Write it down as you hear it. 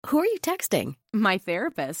Who are you texting? My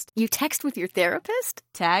therapist. You text with your therapist?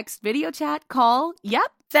 Text, video chat, call.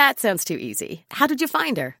 Yep. That sounds too easy. How did you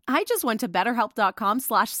find her? I just went to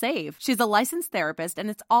betterhelp.com/save. She's a licensed therapist and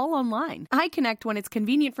it's all online. I connect when it's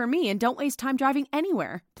convenient for me and don't waste time driving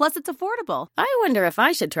anywhere. Plus, it's affordable. I wonder if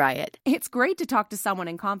I should try it. It's great to talk to someone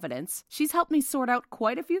in confidence. She's helped me sort out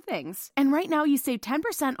quite a few things. And right now you save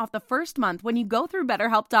 10% off the first month when you go through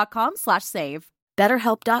betterhelp.com/save.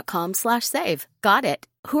 BetterHelp.com/save. Got it.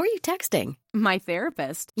 Who are you texting? My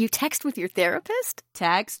therapist. You text with your therapist?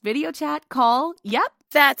 Text, video chat, call. Yep.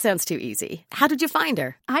 That sounds too easy. How did you find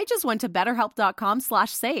her? I just went to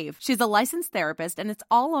betterhelp.com/save. She's a licensed therapist and it's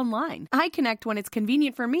all online. I connect when it's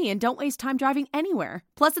convenient for me and don't waste time driving anywhere.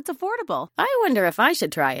 Plus, it's affordable. I wonder if I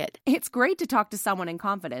should try it. It's great to talk to someone in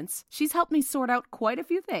confidence. She's helped me sort out quite a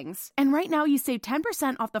few things. And right now you save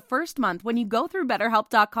 10% off the first month when you go through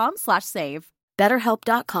betterhelp.com/save.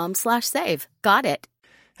 BetterHelp.com/save. Got it.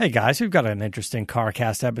 Hey guys, we've got an interesting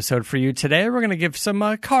CarCast episode for you today. We're going to give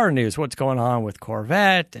some car news, what's going on with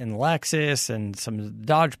Corvette and Lexus and some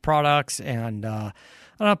Dodge products, and an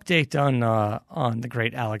update on the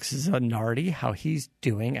great Alex Zanardi, how he's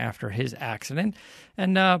doing after his accident.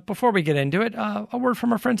 And before we get into it, a word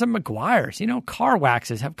from our friends at Meguiars. You know, car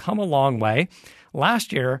waxes have come a long way.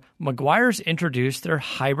 Last year, Meguiars introduced their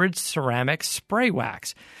hybrid ceramic spray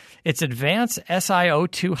wax. Its advanced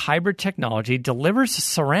SiO2 hybrid technology delivers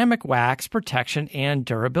ceramic wax protection and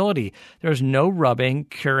durability. There's no rubbing,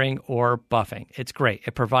 curing, or buffing. It's great.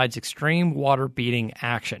 It provides extreme water-beating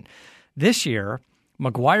action. This year,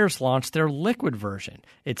 Meguiars launched their liquid version.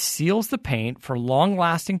 It seals the paint for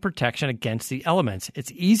long-lasting protection against the elements.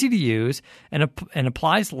 It's easy to use and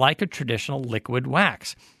applies like a traditional liquid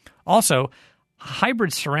wax. Also,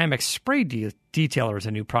 Hybrid Ceramic Spray Detailer is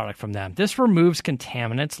a new product from them. This removes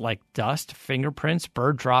contaminants like dust, fingerprints,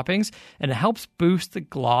 bird droppings, and it helps boost the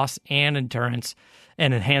gloss and endurance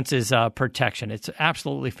and enhances protection. It's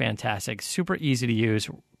absolutely fantastic. Super easy to use.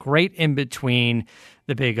 Great in between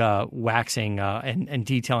the big waxing and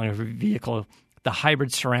detailing of a vehicle. The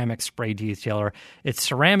Hybrid Ceramic Spray Detailer. It's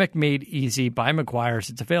ceramic made easy by Meguiars.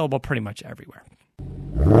 It's available pretty much everywhere.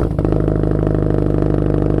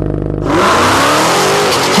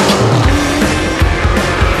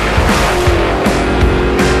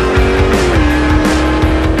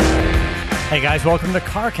 Hey guys, welcome to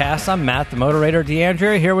CarCast. I'm Matt, the moderator,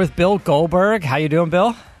 DeAndrea, here with Bill Goldberg. How you doing,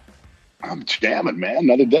 Bill? I'm jamming, man.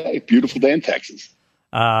 Another day, beautiful day in Texas.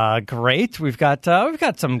 Great. We've got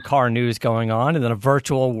some car news going on in the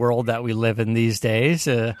virtual world that we live in these days.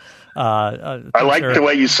 I like the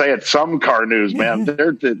way you say it. Some car news, man.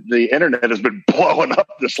 The internet has been blowing up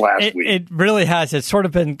this last week. It really has. It's sort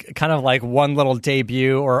of been kind of like one little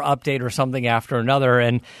debut or update or something after another,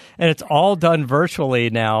 and it's all done virtually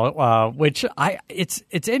now. Which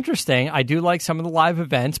it's interesting. I do like some of the live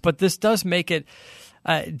events, but this does make it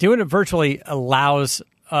doing it virtually allows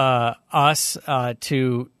us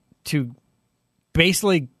to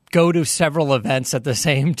basically go to several events at the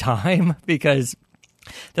same time because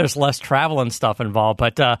there's less travel and stuff involved.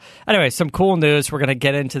 But anyway, some cool news. We're going to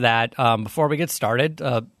get into that. Before we get started,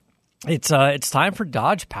 it's time for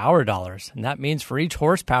Dodge Power Dollars, and that means for each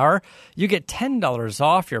horsepower, you get $10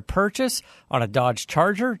 off your purchase on a Dodge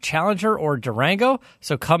Charger, Challenger, or Durango.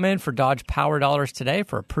 So come in for Dodge Power Dollars today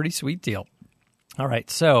for a pretty sweet deal. All right,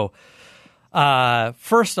 so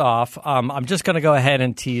first off, I'm just going to go ahead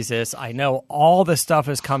and tease this. I know all this stuff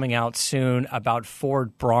is coming out soon about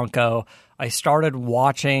Ford Bronco. I started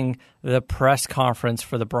watching the press conference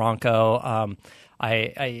for the Bronco.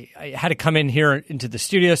 I had to come in here into the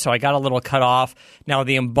studio, so I got a little cut off. Now,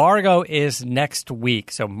 the embargo is next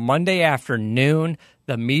week. So Monday afternoon,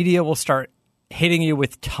 the media will start hitting you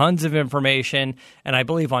with tons of information. And I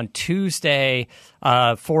believe on Tuesday,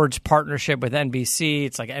 Ford's partnership with NBC,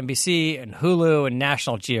 it's like NBC and Hulu and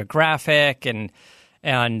National Geographic and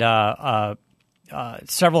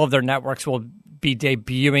several of their networks will be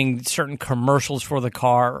debuting certain commercials for the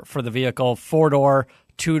car, for the vehicle, 4-door,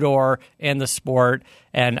 2-door, and the Sport.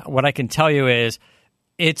 And what I can tell you is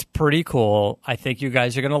it's pretty cool. I think you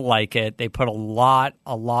guys are going to like it. They put a lot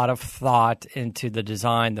of thought into the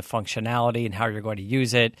design, the functionality, and how you're going to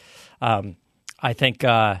use it. I think you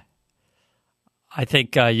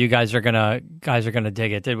guys are gonna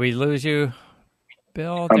dig it. Did we lose you,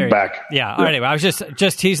 Bill? I'm back. Yeah. Anyway, I was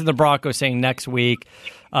just teasing the Bronco, saying next week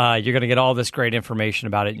you're going to get all this great information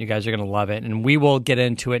about it. And you guys are going to love it, and we will get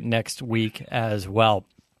into it next week as well.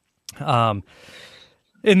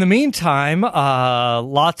 In the meantime,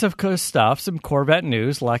 lots of good stuff, some Corvette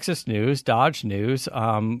news, Lexus news, Dodge news.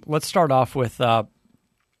 Let's start off with a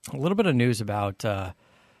little bit of news about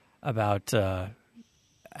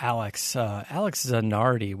Alex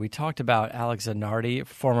Zanardi. We talked about Alex Zanardi,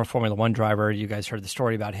 former Formula One driver. You guys heard the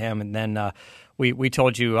story about him, and then we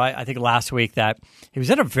told you, I think last week, that he was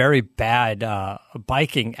in a very bad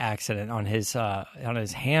biking accident on his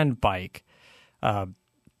hand bike,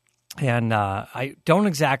 and I don't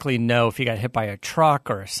exactly know if he got hit by a truck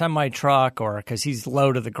or a semi truck, or because he's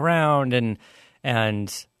low to the ground,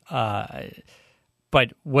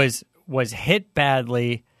 but was hit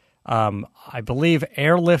badly. I believe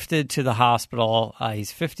airlifted to the hospital.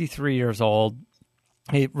 He's 53 years old.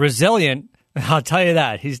 Resilient, I'll tell you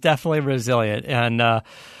that. He's definitely resilient. And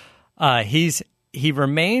he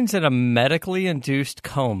remains in a medically induced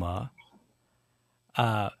coma.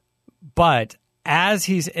 But as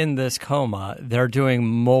he's in this coma, they're doing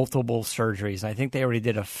multiple surgeries. I think they already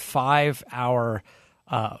did a 5-hour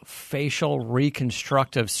facial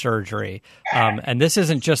reconstructive surgery, and this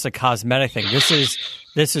isn't just a cosmetic thing.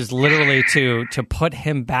 This is literally to put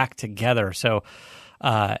him back together. So,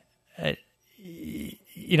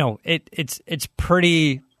 it's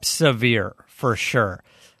pretty severe for sure.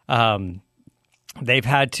 They've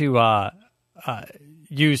had to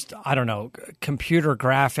use, computer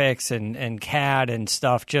graphics and CAD and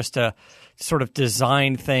stuff just to sort of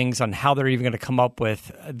design things on how they're even going to come up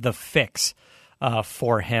with the fix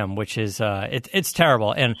for him, which is it's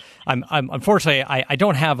terrible. And I'm unfortunately I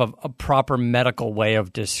don't have a proper medical way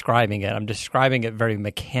of describing it. I'm describing it very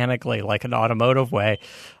mechanically, like an automotive way,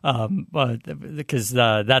 because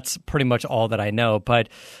that's pretty much all that I know. But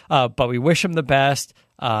we wish him the best.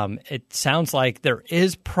 It sounds like there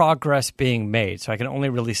is progress being made, so I can only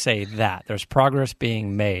really say that there's progress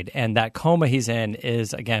being made, and that coma he's in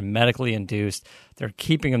is, again, medically induced. They're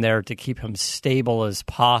keeping him there to keep him stable as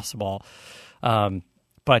possible.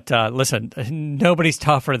 But listen, nobody's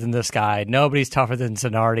tougher than this guy. Nobody's tougher than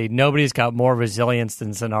Zanardi. Nobody's got more resilience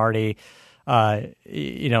than Zanardi.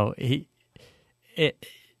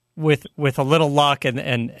 With a little luck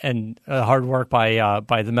and hard work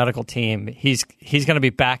by the medical team, he's going to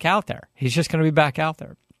be back out there. He's just going to be back out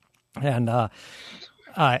there, and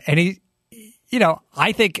he,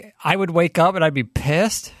 I think I would wake up and I'd be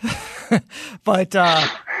pissed, but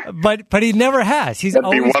he never has. He's That'd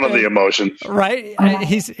always be one been, of the emotions, right?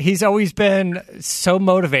 He's always been so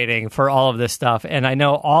motivating for all of this stuff, and I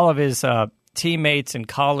know all of his teammates and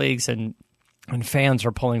colleagues and fans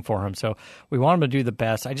are pulling for him. So we want him to do the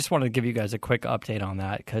best. I just wanted to give you guys a quick update on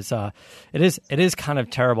that, because it is kind of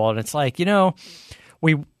terrible, and it's like,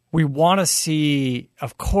 we want to see,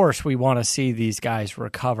 of course, we want to see these guys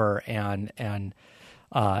recover and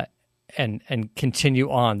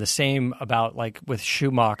continue on. The same about, like, with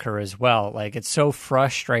Schumacher as well. Like, it's so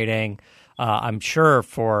frustrating, I'm sure,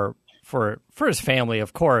 for his family,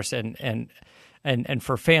 of course, and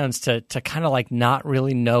for fans to kind of like not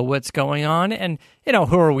really know what's going on. And,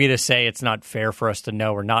 who are we to say it's not fair for us to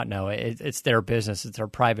know or not know? It's their business. It's their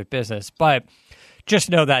private business. But just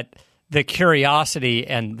know that the curiosity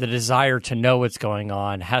and the desire to know what's going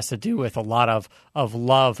on has to do with a lot of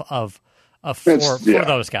love for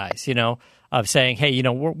those guys, of saying, hey,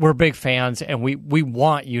 we're big fans, and we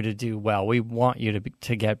want you to do well. We want you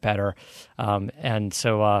to get better. And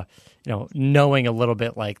so, knowing a little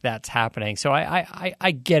bit like that's happening. So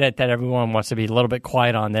I get it that everyone wants to be a little bit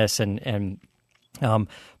quiet on this,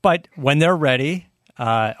 but when they're ready,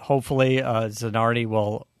 hopefully Zanardi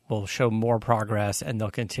will show more progress, and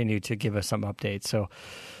they'll continue to give us some updates. So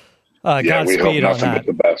Godspeed on that.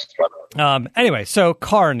 The best. Anyway, so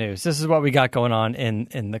car news. This is what we got going on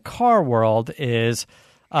in the car world. Is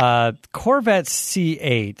Corvette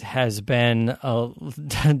C8 has been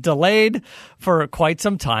delayed for quite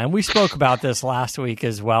some time. We spoke about this last week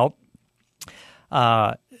as well.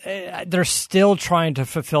 They're still trying to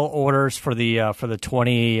fulfill orders for the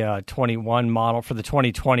 2021 model, for the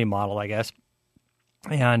 2020 model, I guess.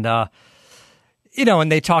 And and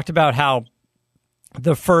they talked about how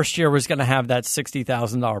the first year was going to have that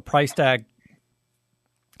 $60,000 price tag.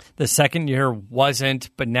 The second year wasn't,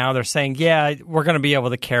 but now they're saying, yeah, we're going to be able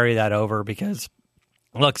to carry that over, because,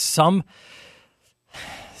 look, some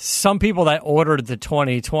people that ordered the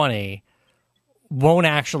 2020 won't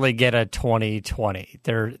actually get a 2020.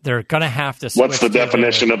 They're going to have to switch. What's the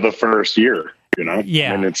definition of the first year?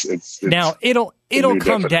 Yeah. I mean, it's now it'll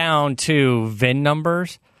come down to VIN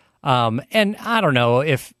numbers, and I don't know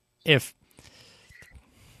if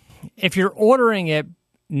you're ordering it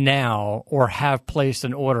now or have placed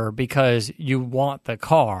an order because you want the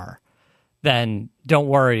car, then don't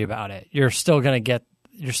worry about it. You're still going to get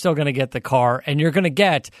the car, and you're going to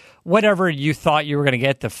get whatever you thought you were going to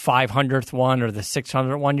get, the 500th one or the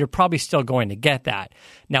 600th one. You're probably still going to get that.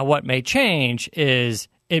 Now, what may change is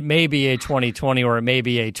it may be a 2020 or it may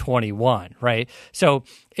be a 21, right? So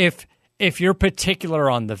if you're particular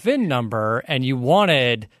on the VIN number and you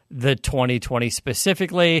wanted the 2020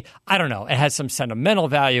 specifically, I don't know, it has some sentimental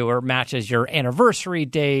value or matches your anniversary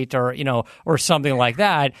date or, or something like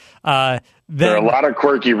that. There are a lot of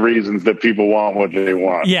quirky reasons that people want what they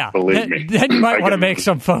want. Yeah. Believe me. Then you might want to make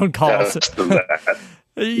some phone calls.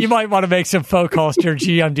 You might want to make some phone calls to your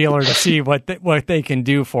GM dealer to see what they can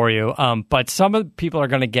do for you. But some of the people are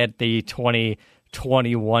going to get the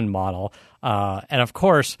 2021 model. And of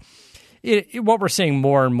course, what we're seeing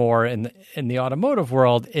more and more in the automotive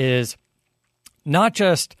world is not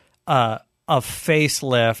just a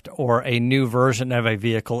facelift or a new version of a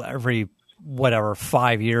vehicle every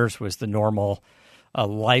 5 years was the normal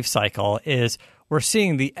life cycle. Is we're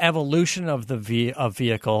seeing the evolution of of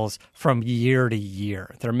vehicles from year to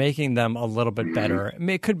year. They're making them a little bit better.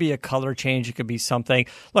 It could be a color change. It could be something.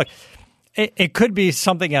 Look, it could be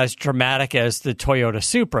something as dramatic as the Toyota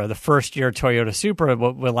Supra, the first year Toyota Supra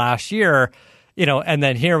last year, and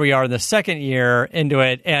then here we are in the second year into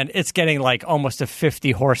it, and it's getting like almost a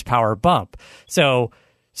 50 horsepower bump. So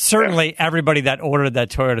certainly everybody that ordered that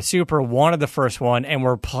Toyota Supra wanted the first one, and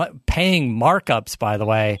we're paying markups, by the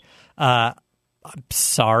way. I'm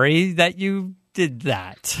sorry that you did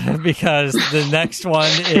that because the next one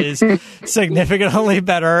is significantly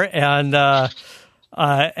better, and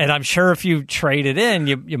I'm sure if you trade it in,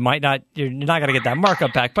 you're not going to get that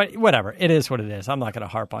markup back. But whatever, it is what it is. I'm not going to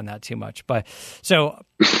harp on that too much. But so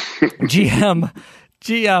GM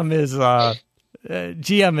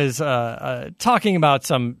is talking about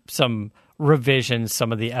some revisions,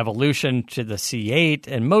 some of the evolution to the C8,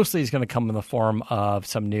 and mostly is going to come in the form of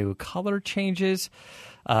some new color changes.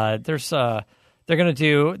 They're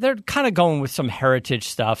kind of going with some heritage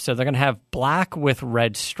stuff. So they're going to have black with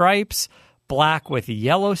red stripes, black with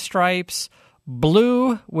yellow stripes,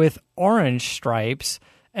 blue with orange stripes,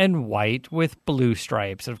 and white with blue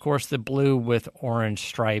stripes. And of course, the blue with orange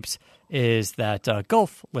stripes is that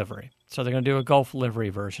Gulf livery. So they're going to do a Gulf livery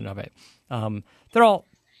version of it.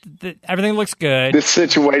 Everything looks good. This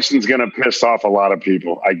situation's going to piss off a lot of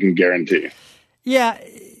people, I can guarantee you. Yeah,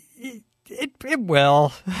 it will.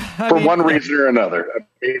 For one reason or another.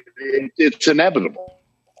 It's inevitable.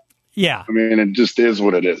 Yeah. I mean, it just is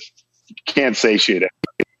what it is. You can't satiate it.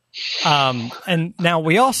 And now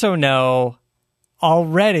we also know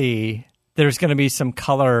already there's going to be some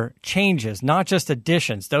color changes, not just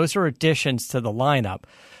additions. Those are additions to the lineup.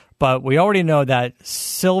 But we already know that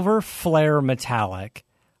silver flare metallic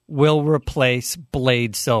will replace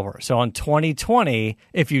blade silver. So on 2020,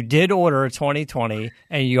 if you did order a 2020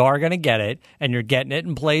 and you are going to get it and you're getting it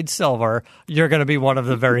in blade silver, you're going to be one of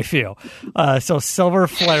the very few. So silver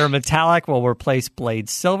flare metallic will replace blade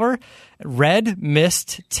silver. Red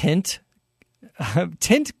mist tint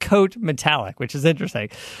coat metallic, which is interesting.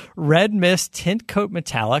 Red mist tint coat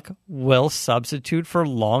metallic will substitute for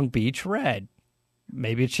Long Beach red.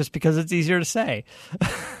 Maybe it's just because it's easier to say.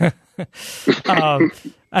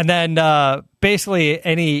 And then basically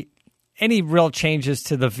any real changes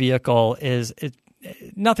to the vehicle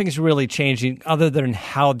nothing's really changing other than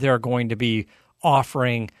how they're going to be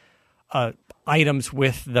offering items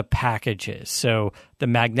with the packages. So the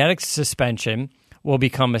magnetic suspension will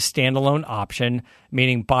become a standalone option,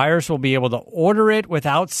 meaning buyers will be able to order it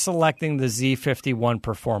without selecting the Z51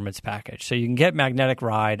 performance package. So you can get magnetic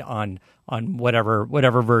ride on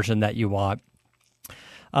whatever version that you want.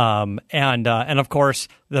 And of course,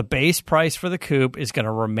 the base price for the coupe is going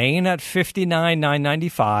to remain at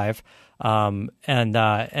 $59,995. And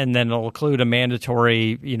then it'll include a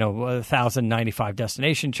mandatory, $1,095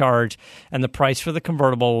 destination charge, and the price for the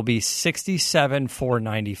convertible will be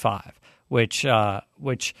 $67,495, which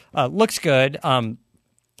looks good.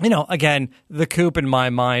 Again, the coupe in my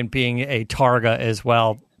mind being a Targa as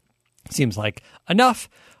well seems like enough.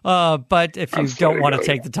 But if you don't want to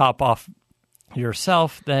take the top off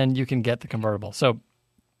yourself, then you can get the convertible. So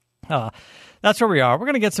that's where we are. We're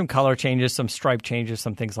going to get some color changes, some stripe changes,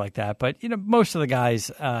 some things like that. But most of the guys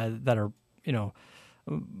that are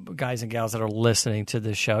guys and gals that are listening to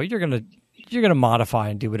this show, you're gonna modify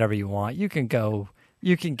and do whatever you want. You can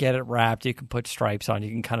get it wrapped. You can put stripes on. You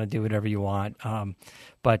can kind of do whatever you want.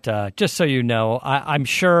 But just so you know, I'm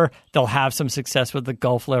sure they'll have some success with the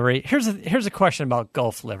Gulf livery. Here's a question about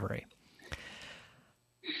Gulf livery.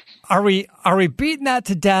 Are we beating that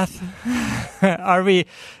to death?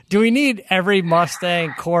 Do we need every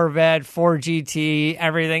Mustang, Corvette, Ford GT,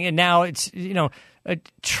 everything? And now it's,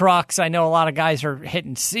 trucks. I know a lot of guys are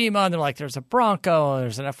hitting SEMA and they're like, there's a Bronco,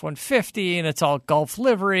 there's an F-150, and it's all Gulf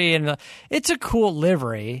livery. And it's a cool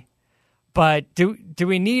livery, But do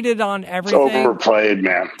we need it on everything? It's overplayed,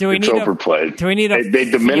 man. It's overplayed. Do we need they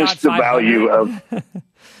diminish the value of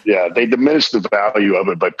they diminish the value of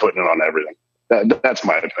it by putting it on everything. That's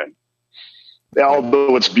my opinion.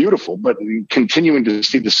 Although it's beautiful, but continuing to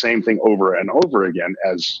see the same thing over and over again,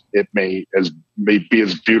 as it may be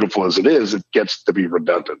as beautiful as it is, it gets to be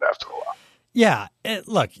redundant after a while. Yeah,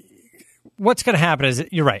 look, what's going to happen is,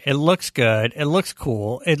 you're right. It looks good. It looks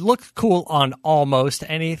cool. It looks cool on almost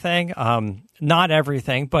anything. Not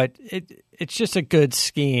everything, but it's just a good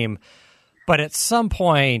scheme. But at some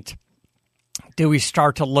point, do we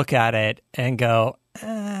start to look at it and go,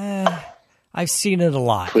 I've seen it a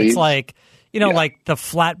lot. Please? It's like, like the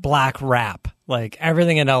flat black wrap. Like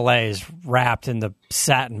everything in LA is wrapped in the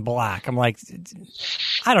satin black. I'm like,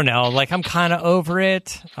 I don't know. Like I'm kind of over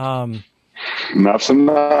it. Enough's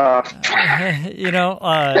enough.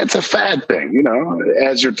 It's a fad thing,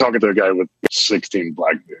 as you're talking to a guy with 16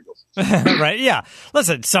 black vehicles. Right, yeah.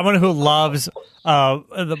 Listen, someone who loves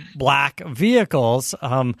the black vehicles,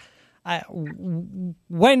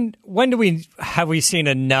 when have we seen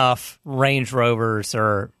enough Range Rovers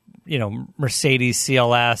or, Mercedes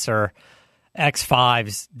CLS or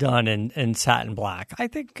X5s done in satin black? I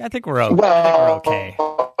think we're okay. Well, okay.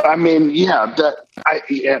 I mean, I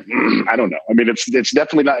don't know. I mean, it's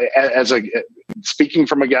definitely not speaking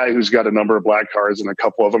from a guy who's got a number of black cars, and a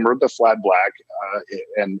couple of them are the flat black.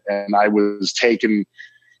 And I was taken,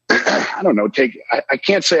 I don't know, I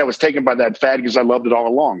can't say I was taken by that fad because I loved it all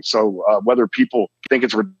along. So whether people think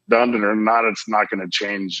it's redundant or not, it's not going to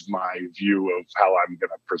change my view of how I'm going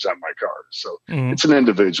to present my cars. So it's an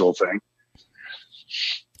individual thing.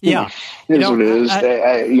 Yeah, it is what it is.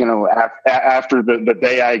 After the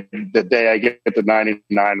day I get the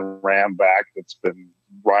 '99 Ram back, that's been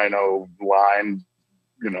rhino lined,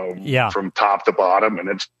 from top to bottom, and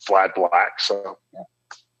it's flat black. So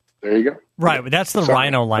there you go. Right, but that's the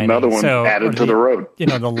rhino lining. Another one added to the road.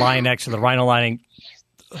 The line next to the rhino lining.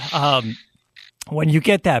 When you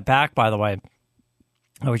get that back, by the way,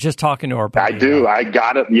 I was just talking to her. I do. I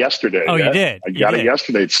got it yesterday. Oh, you did? I got it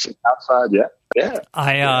yesterday. It's outside. Yeah.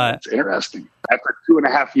 Yeah. It's interesting. After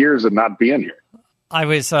 2.5 years of not being here. I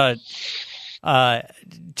was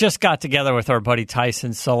just got together with our buddy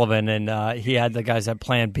Tyson Sullivan, and he had the guys at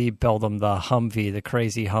Plan B build him the Humvee, the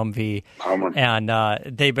crazy Humvee.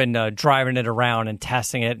 And they've been driving it around and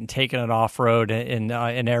testing it and taking it off-road in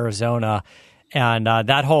Arizona. And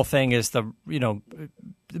that whole thing is the,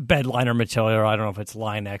 bed liner material. I don't know if it's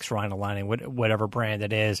Line X, Rhino lining, whatever brand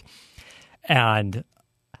it is. And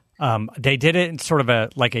they did it in sort of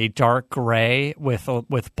a dark gray with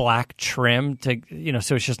black trim to,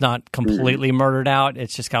 so it's just not completely murdered out.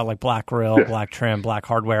 It's just got like black grill, black trim, black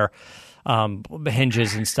hardware,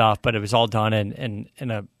 hinges and stuff. But it was all done in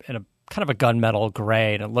a kind of a gunmetal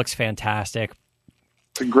gray, and it looks fantastic.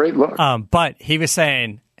 It's a great look. But he was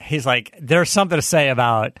saying, he's like, there's something to say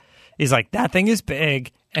about. He's like, that thing is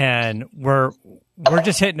big, and we're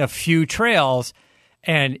just hitting a few trails,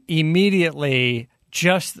 and immediately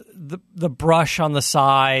just the brush on the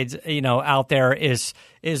sides, out there is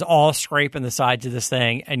all scraping the sides of this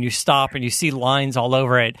thing, and you stop and you see lines all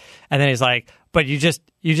over it, and then he's like, but you just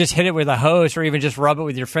hit it with a hose or even just rub it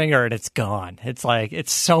with your finger and it's gone. It's like,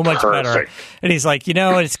 it's so much better. And he's like,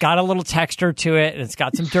 it's got a little texture to it and it's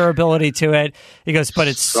got some durability to it. He goes, but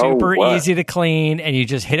it's super easy to clean, and you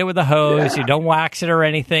just hit it with a hose. You don't wax it or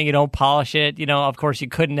anything. You don't polish it. Of course you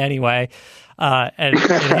couldn't anyway. And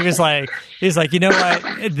he was like, you know what?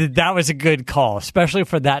 That was a good call, especially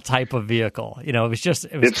for that type of vehicle. It's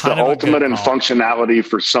the ultimate in functionality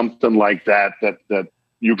for something like that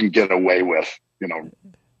you can get away with,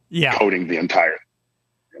 coating the entire.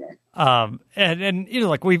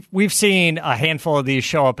 Like we've seen a handful of these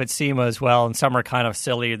show up at SEMA as well, and some are kind of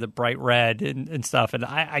silly, the bright red and stuff. And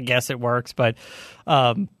I guess it works, but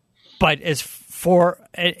as for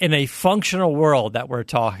in a functional world that we're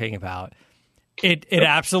talking about, it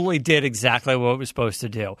absolutely did exactly what it was supposed to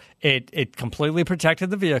do. It completely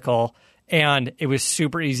protected the vehicle, and it was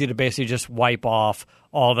super easy to basically just wipe off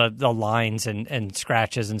all the lines and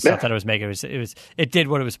scratches and stuff that it was making. It did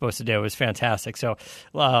what it was supposed to do. It was fantastic. So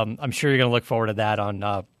I'm sure you're going to look forward to that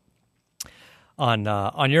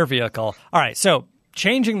on your vehicle. All right, so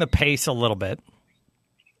changing the pace a little bit.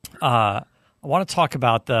 I want to talk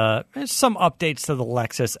about some updates to the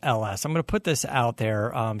Lexus LS. I'm going to put this out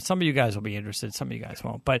there. Some of you guys will be interested. Some of you guys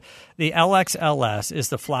won't. But the LX LS is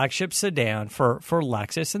the flagship sedan for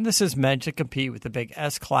Lexus, and this is meant to compete with the big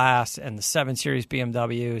S-Class and the 7 Series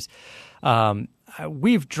BMWs.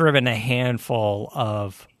 We've driven a handful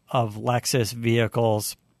of Lexus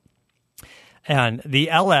vehicles, and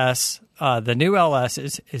the LS the new LS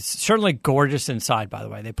is certainly gorgeous inside, by the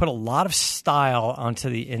way. They put a lot of style onto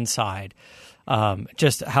the inside.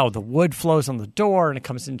 Just how the wood flows on the door and it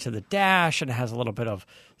comes into the dash, and it has a little bit of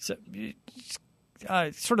sort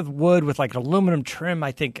of wood with like aluminum trim,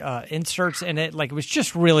 I think, inserts in it. Like, it was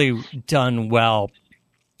just really done well.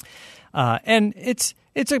 And it's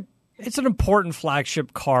an important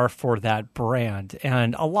flagship car for that brand.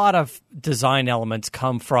 And a lot of design elements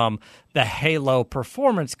come from the halo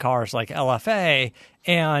performance cars like LFA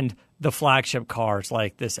and the flagship cars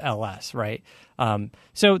like this LS, right?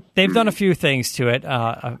 So they've done a few things to it.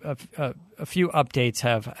 A few updates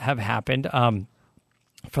have happened.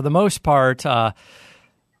 For the most part,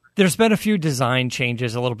 there's been a few design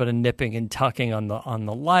changes, a little bit of nipping and tucking on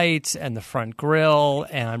the lights and the front grille,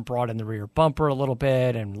 and brought in the rear bumper a little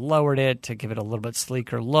bit and lowered it to give it a little bit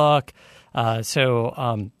sleeker look.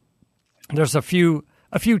 So there's a few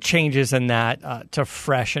changes in that to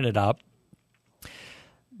freshen it up.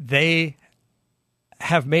 They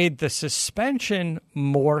have made the suspension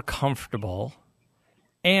more comfortable,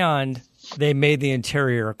 and they made the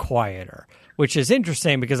interior quieter, which is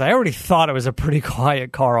interesting because I already thought it was a pretty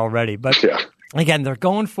quiet car already. But again, they're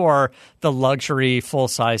going for the luxury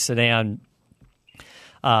full-size sedan,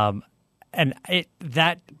 and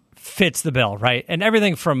that fits the bill, right? And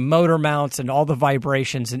everything from motor mounts and all the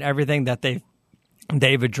vibrations and everything that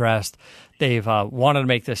they've addressed, they've wanted to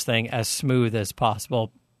make this thing as smooth as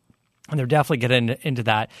possible. And they're definitely getting into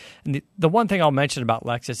that. And the one thing I'll mention about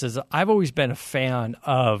Lexus is I've always been a fan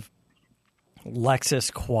of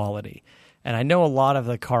Lexus quality. And I know a lot of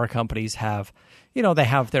the car companies have, they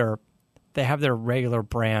have their regular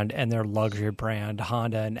brand and their luxury brand,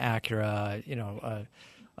 Honda and Acura,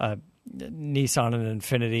 Nissan and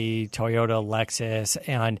Infiniti, Toyota, Lexus.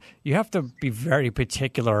 And you have to be very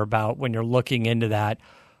particular about when you're looking into that.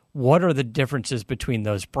 What are the differences between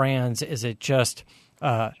those brands? Is it just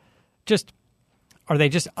are they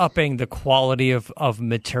just upping the quality of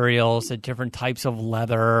materials at different types of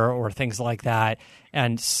leather or things like that?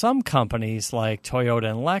 And some companies like Toyota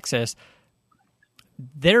and Lexus,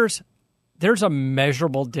 there's a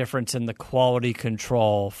measurable difference in the quality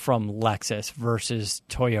control from Lexus versus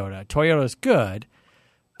Toyota. Toyota's good,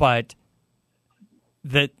 but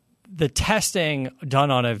the testing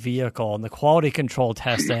done on a vehicle and the quality control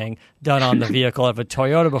testing done on the vehicle of a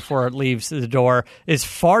Toyota before it leaves the door is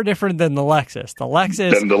far different than the Lexus. The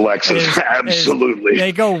Lexus, absolutely.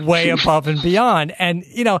 They go way above and beyond. And,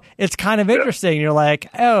 it's kind of interesting. You're like,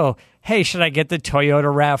 oh, hey, should I get the Toyota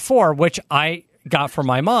RAV4, which I got for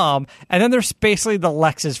my mom? And then there's basically the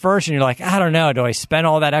Lexus version. You're like, I don't know, do I spend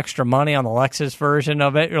all that extra money on the Lexus version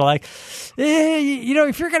of it? You're like,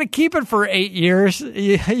 if you're going to keep it for 8 years,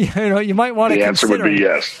 you might want to consider. The answer would be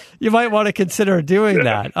yes. You might want to consider doing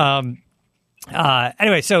that.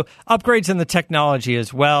 Anyway, so upgrades in the technology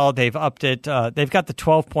as well. They've upped it. They've got the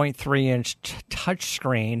 12.3-inch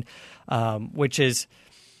touchscreen, which is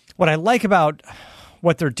what I like about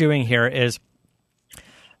what they're doing here is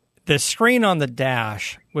the screen on the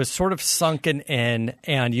dash was sort of sunken in,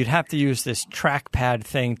 and you'd have to use this trackpad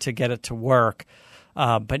thing to get it to work.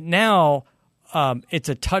 But now it's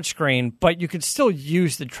a touchscreen, but you could still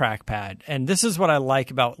use the trackpad. And this is what I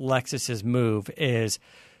like about Lexus's move is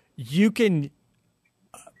you can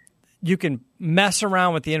mess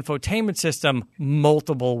around with the infotainment system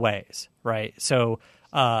multiple ways, right? So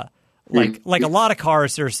like a lot of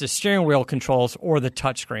cars, there's the steering wheel controls or the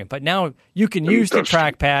touchscreen. But now you can use the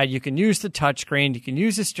trackpad, you can use the touchscreen, you can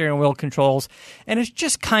use the steering wheel controls, and it's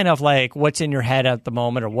just kind of like what's in your head at the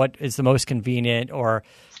moment or what is the most convenient, or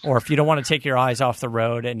if you don't want to take your eyes off the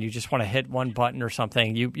road and you just want to hit one button or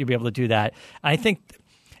something, you'll be able to do that. I think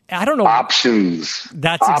I don't know. Options.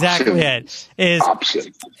 That's exactly it.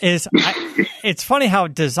 It's funny how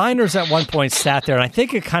designers at one point sat there, and I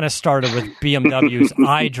think it kind of started with BMW's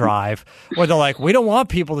iDrive, where they're like, we don't want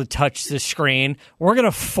people to touch the screen. We're going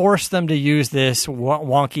to force them to use this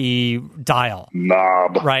wonky dial.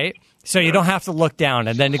 Knob. Right? So you don't have to look down,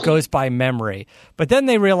 and then it goes by memory. But then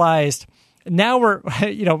they realized, now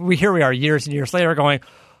here we are years and years later going,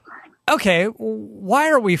 okay, why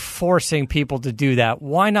are we forcing people to do that?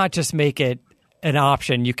 Why not just make it an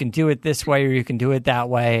option? You can do it this way or you can do it that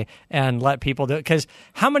way and let people do it. Because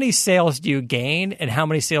how many sales do you gain and how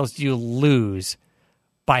many sales do you lose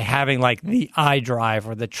by having like the iDrive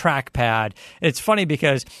or the trackpad? It's funny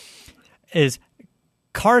because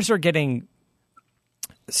cars are getting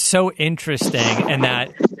so interesting in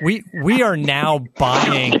that we are now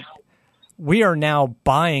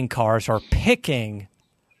buying cars or picking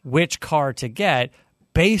which car to get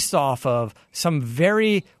based off of some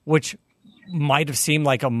which might have seemed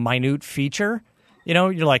like a minute feature, You know,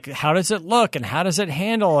 you're like, how does it look and how does it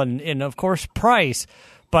handle and of course price.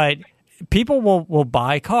 But people will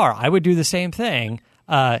buy a car. I would do the same thing.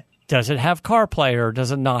 Does it have CarPlay or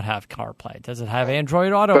does it not have CarPlay? Does it have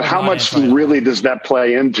Android Auto? But how much really does that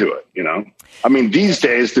play into it? You know, I mean, these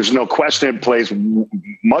days there's no question it plays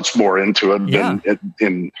much more into it than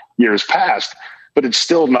in years past. But it's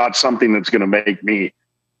still not something that's going to make me.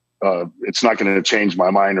 It's not going to change my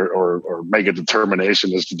mind or make a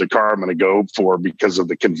determination as to the car I'm going to go for because of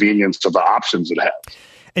the convenience of the options it has.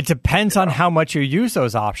 It depends on how much you use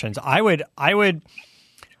those options. I would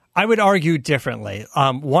argue differently.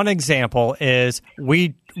 One example is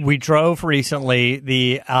we drove recently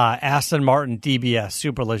the Aston Martin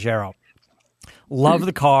DBS Superleggero. Love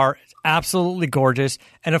the car. It's absolutely gorgeous.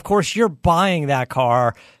 And of course, you're buying that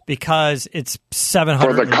car because it's $700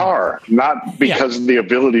 for the car, not because of the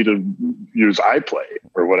ability to use iPlay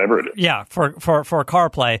or whatever it is. Yeah, for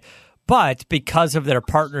CarPlay, but because of their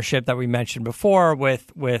partnership that we mentioned before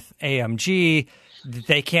with AMG.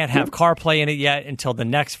 They can't have CarPlay in it yet until the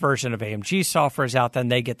next version of AMG software is out. Then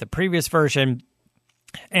they get the previous version,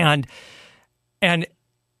 and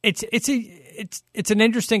it's an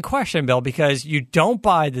interesting question, Bill, because you don't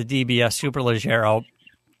buy the DBS Superleggero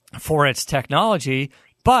for its technology,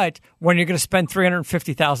 but when you're going to spend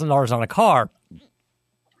 $350,000 on a car,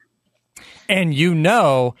 and you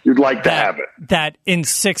know you'd like to have it, that in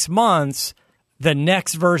 6 months the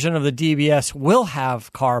next version of the DBS will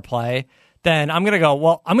have CarPlay. Then I'm going to go,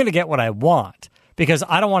 well, I'm going to get what I want because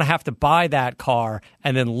I don't want to have to buy that car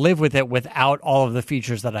and then live with it without all of the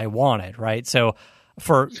features that I wanted, right? So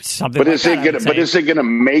for something is it going to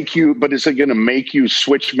make you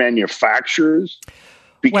switch manufacturers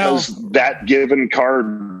because that given car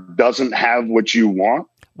doesn't have what you want?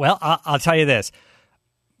 Well, I'll tell you this.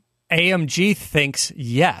 AMG thinks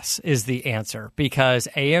yes is the answer because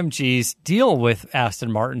AMG's deal with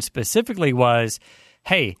Aston Martin specifically was,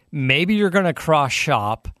 hey, maybe you're going to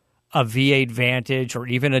cross-shop a V8 Vantage or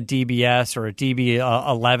even a DBS or a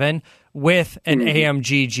DB11 with an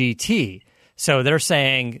AMG GT. So they're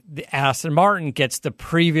saying the Aston Martin gets the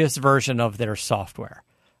previous version of their software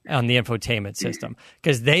on the infotainment system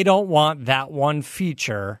because they don't want that one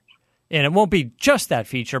feature, and it won't be just that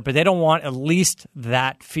feature, but they don't want at least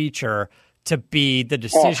that feature to be the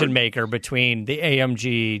decision maker between the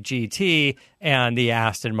AMG GT and the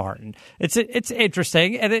Aston Martin. It's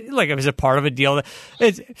interesting, and it was a part of a deal.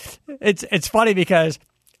 It's funny because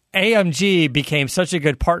AMG became such a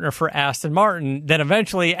good partner for Aston Martin, then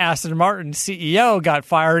eventually Aston Martin's CEO got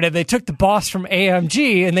fired, and they took the boss from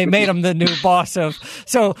AMG and they made him the new boss of.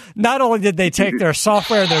 So not only did they take their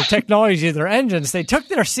software, their technology, their engines, they took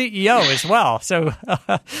their CEO as well. So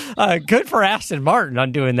good for Aston Martin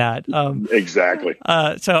on doing that. Exactly.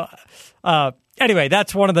 Anyway,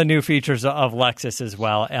 that's one of the new features of Lexus as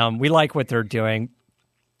well. We like what they're doing.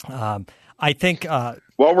 I think.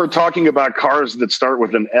 While we're talking about cars that start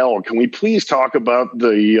with an L, can we please talk about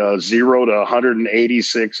the 0 to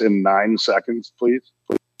 186 in 9 seconds, please?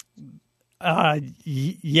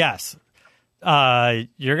 Yes.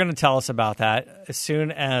 You're going to tell us about that as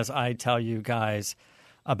soon as I tell you guys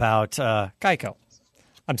about Geico.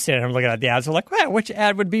 I'm sitting here looking at the ads. I'm like, which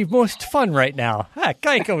ad would be most fun right now?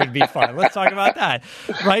 Geico would be fun. Let's talk about that.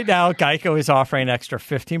 Right now, Geico is offering an extra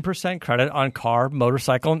 15% credit on car,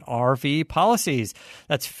 motorcycle, and RV policies.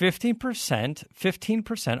 That's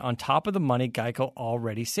 15% on top of the money Geico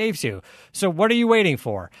already saves you. So what are you waiting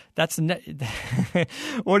for?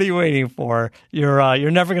 What are you waiting for?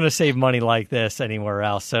 You're never going to save money like this anywhere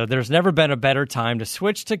else. So there's never been a better time to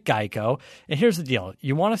switch to Geico. And here's the deal.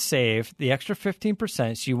 You want to save the extra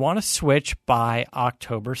 15%. So you want to switch by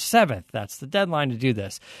October 7th. That's the deadline to do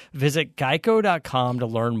this. Visit geico.com to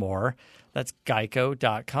learn more. That's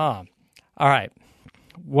geico.com. All right.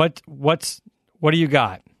 What do you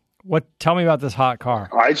got? Tell me about this hot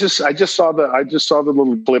car. I just saw the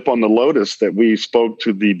little clip on the Lotus that we spoke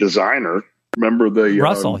to the designer. Remember the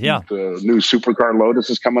Russell, the new supercar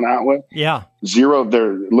Lotus is coming out with? Yeah. Zero.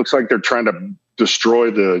 It looks like they're trying to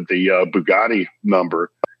destroy the Bugatti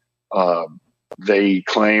number. They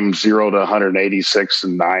claim 0 to 186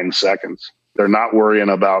 in 9 seconds. They're not worrying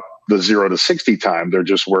about the 0 to 60 time. They're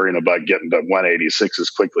just worrying about getting to 186 as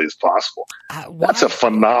quickly as possible. That's a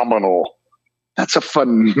phenomenal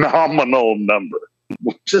number.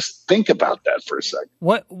 Just think about that for a second.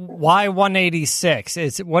 Why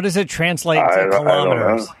 186? What does it translate to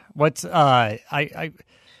kilometers? What's right?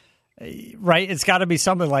 It's got to be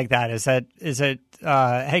something like that. Is it?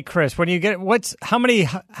 Hey, Chris, when you get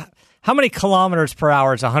how many kilometers per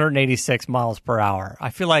hour is 186 miles per hour? I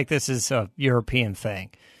feel like this is a European thing.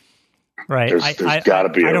 Right. There's got to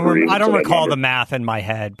be. I don't recall the math in my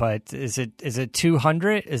head, but is it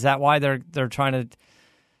 200? Is that why they're trying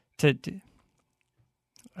to?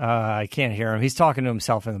 I can't hear him. He's talking to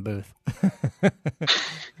himself in the booth.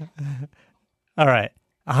 All right,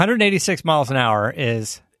 186 miles an hour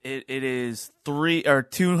is. It is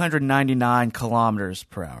 299 kilometers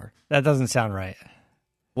per hour. That doesn't sound right.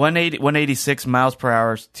 186 miles per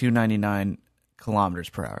hour is 299 kilometers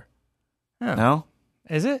per hour. Oh. No,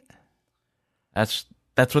 is it? That's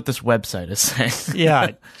what this website is saying.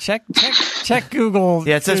 Yeah, check Google.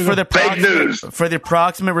 Yeah, it says Google. for the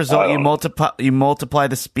approximate result, you multiply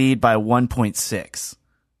the speed by 1.6.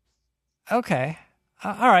 Okay.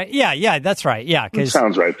 All right. Yeah, that's right. Yeah,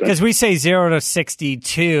 sounds right. Because we say 0 to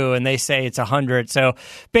 62, and they say it's 100. So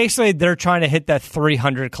basically, they're trying to hit that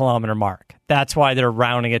 300 kilometer mark. That's why they're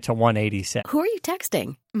rounding it to 186. Who are you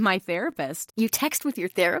texting? My therapist. You text with your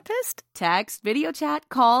therapist? Text, video chat,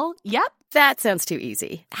 call. Yep. That sounds too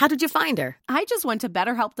easy. How did you find her? I just went to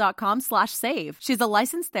betterhelp.com/save. She's a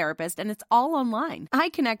licensed therapist and it's all online. I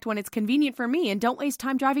connect when it's convenient for me and don't waste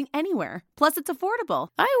time driving anywhere. Plus, it's affordable.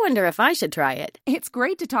 I wonder if I should try it. It's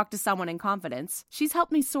great to talk to someone in confidence. She's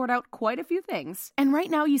helped me sort out quite a few things. And right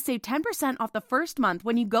now you save 10% off the first month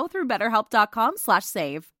when you go through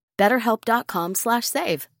betterhelp.com/save.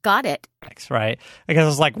 BetterHelp.com/save. Got it. Right.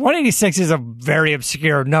 Because it's like 186 is a very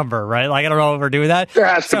obscure number, right? Like, I don't know if we're doing that. There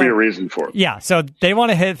has to be a reason for it. Yeah. So they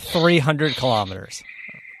want to hit 300 kilometers,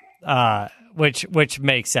 which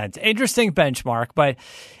makes sense. Interesting benchmark, but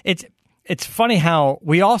it's funny how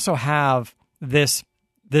we also have this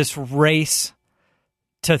race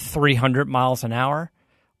to 300 miles an hour.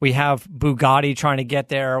 We have Bugatti trying to get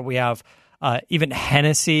there. We have even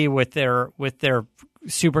Hennessy with their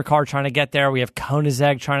supercar trying to get there. We have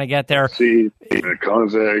Koenigsegg trying to get there.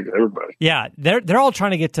 Koenigsegg, everybody. Yeah, they're all trying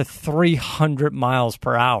to get to 300 miles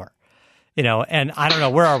per hour. And I don't know,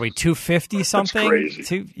 where are we? 250 something? That's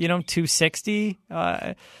crazy. 260.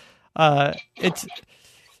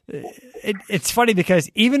 It's funny because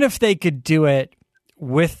even if they could do it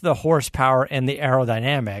with the horsepower and the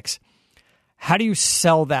aerodynamics, how do you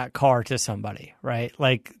sell that car to somebody, right?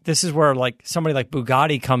 Like, this is where like somebody like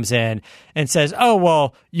Bugatti comes in and says, oh,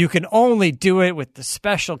 well, you can only do it with the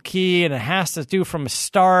special key and it has to do from a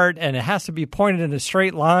start and it has to be pointed in a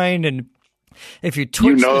straight line. And if you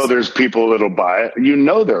twitch there's people that'll buy it.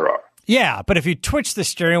 There are. Yeah, but if you twitch the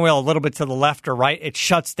steering wheel a little bit to the left or right, it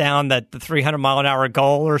shuts down the 300 mile an hour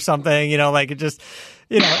goal or something, like it just,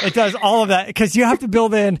 it does all of that because you have to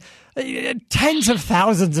build in tens of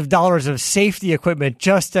thousands of dollars of safety equipment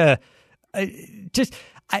just to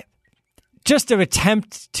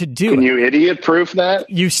attempt to do it. Can you idiot proof that?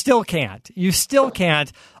 You still can't.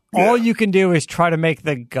 Yeah. All you can do is try to make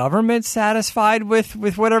the government satisfied with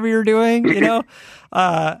whatever you're doing, some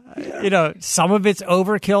of it's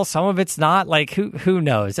overkill, some of it's not. Like, who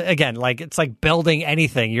knows? Again, like, it's like building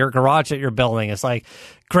anything. Your garage that you're building is like,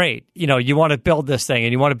 great, you want to build this thing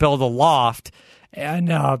and you want to build a loft and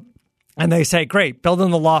they say, great,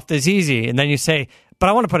 building the loft is easy. And then you say, but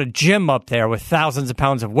I want to put a gym up there with thousands of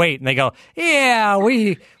pounds of weight. And they go, yeah,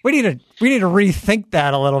 we need to rethink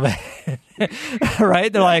that a little bit.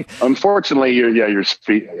 Right? They're like, unfortunately, your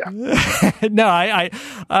speed. Yeah. No,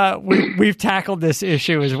 we've tackled this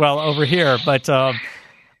issue as well over here. But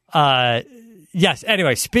yes.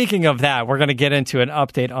 Anyway, speaking of that, we're going to get into an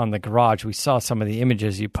update on the garage. We saw some of the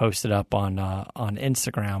images you posted up on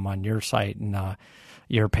Instagram on your site and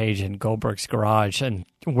your page in Goldberg's Garage, and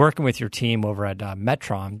working with your team over at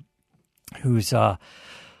Metron, who's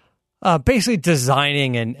basically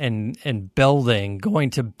designing and going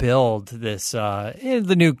to build this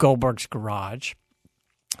the new Goldberg's Garage,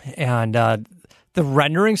 and the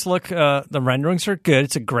renderings are good.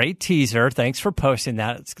 It's a great teaser. Thanks for posting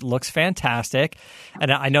that. It looks fantastic.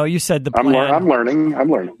 And I know you said the plan. I'm learning.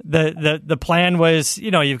 The plan was,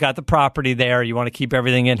 you've got the property there. You want to keep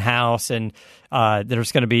everything in house, and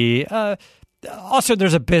there's going to be also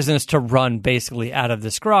there's a business to run basically out of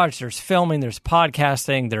this garage. There's filming, there's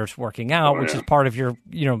podcasting, there's working out, which is part of your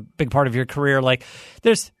big part of your career. Like,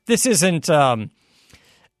 this isn't.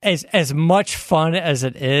 As much fun as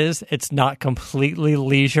it is, it's not completely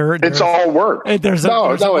leisure. It's all work. It's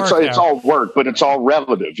all work, but it's all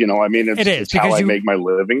relative. It's how I make my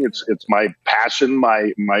living. It's my passion,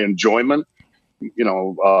 my enjoyment.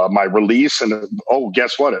 My release, and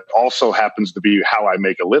guess what? It also happens to be how I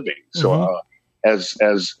make a living. So, as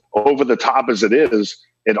over the top as it is,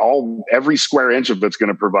 every square inch of it's going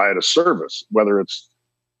to provide a service, whether it's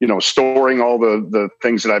storing all the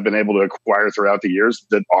things that I've been able to acquire throughout the years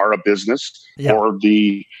that are a business, or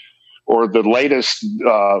the or the latest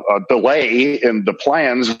delay in the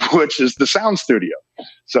plans, which is the sound studio.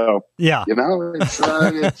 So yeah,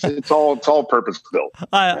 it's all purpose built.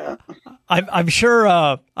 I'm sure.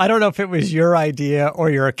 I don't know if it was your idea or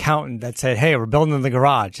your accountant that said, "Hey, we're building in the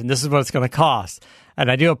garage, and this is what it's going to cost." And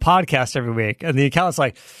I do a podcast every week, and the accountant's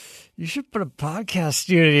like, "You should put a podcast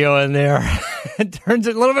studio in there." It turns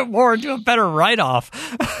it a little bit more into a better write-off.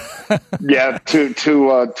 Yeah,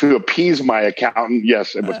 to appease my accountant,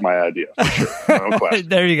 yes, it was my idea. For sure. No question.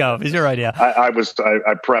 There you go. It's your idea. I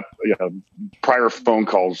prep prior phone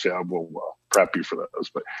calls. Yeah, we'll prep you for those.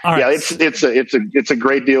 But it's a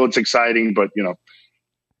great deal. It's exciting, but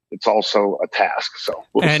it's also a task. So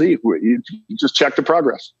we'll see. You just check the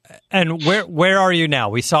progress. And where are you now?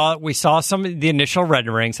 We saw some of the initial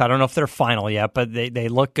renderings. I don't know if they're final yet, but they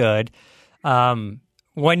look good.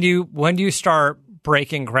 When do you start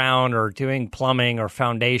breaking ground or doing plumbing or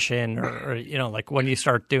foundation or when do you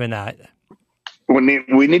start doing that?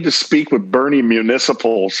 We need to speak with Bernie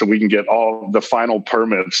Municipal so we can get all the final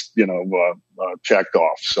permits, checked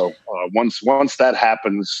off. So once that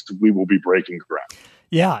happens, we will be breaking ground.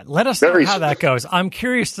 Yeah, let us know how that goes. I'm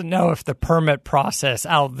curious to know if the permit process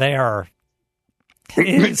out there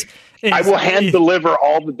is I will hand deliver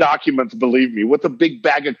all the documents, believe me, with a big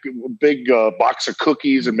box of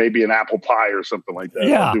cookies and maybe an apple pie or something like that.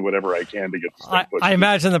 Yeah. I'll do whatever I can to get this thing pushed. I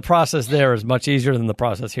imagine the process there is much easier than the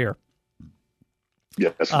process here.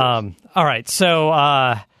 Yes. All right.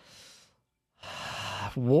 So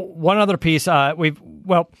one other piece.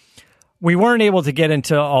 We weren't able to get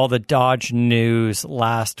into all the Dodge news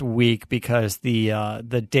last week because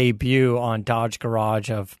the debut on Dodge Garage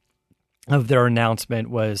of their announcement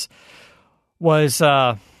was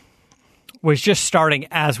just starting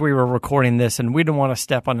as we were recording this, and we didn't want to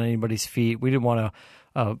step on anybody's feet. We didn't want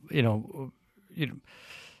to,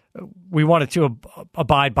 we wanted to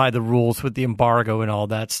abide by the rules with the embargo and all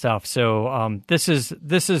that stuff. So this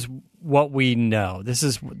is what we know. This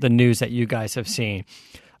is the news that you guys have seen.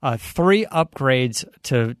 3 upgrades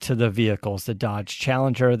to the vehicles: the Dodge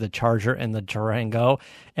Challenger, the Charger, and the Durango.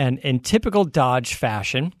 And in typical Dodge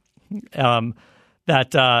fashion,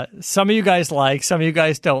 that some of you guys like, some of you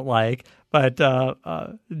guys don't like, but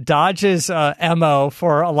Dodge's MO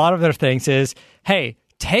for a lot of their things is, hey,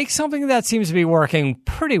 take something that seems to be working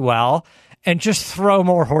pretty well and just throw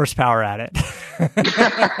more horsepower at it.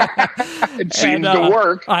 It seems to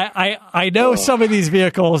work. I know some of these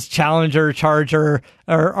vehicles, Challenger, Charger,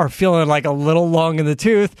 are feeling like a little long in the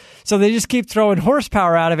tooth, so they just keep throwing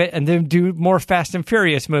horsepower out of it and then do more Fast and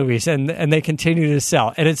Furious movies, and they continue to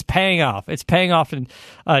sell. And it's paying off. It's paying off in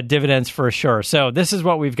dividends for sure. So this is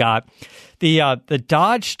what we've got. The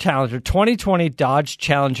Dodge Challenger, 2020 Dodge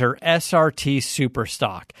Challenger SRT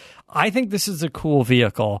Superstock. I think this is a cool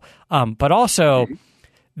vehicle, but also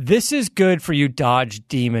this is good for you Dodge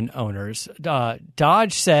Demon owners.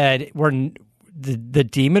 Dodge said the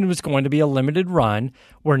Demon was going to be a limited run.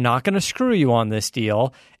 We're not going to screw you on this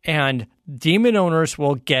deal, and Demon owners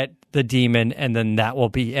will get the Demon, and then that will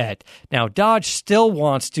be it. Now, Dodge still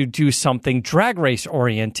wants to do something drag race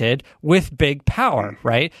oriented with big power,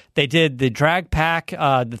 right? They did the drag pack,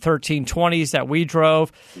 the 1320s that we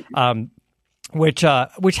drove, which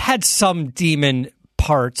had some Demon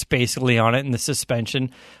parts basically on it in the suspension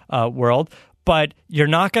world. But you're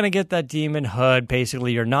not going to get that Demon hood,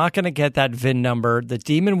 basically. You're not going to get that VIN number. The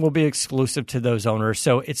Demon will be exclusive to those owners,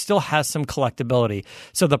 so it still has some collectability.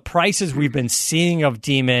 So the prices we've been seeing of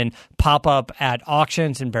Demon pop up at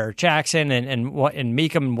auctions in Barrett-Jackson and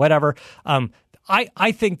Meekum and whatever,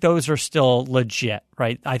 I think those are still legit,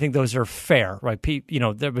 right? I think those are fair, right?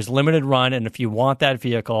 There was limited run, and if you want that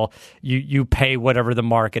vehicle, you pay whatever the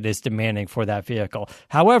market is demanding for that vehicle.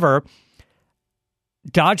 However,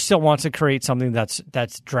 Dodge still wants to create something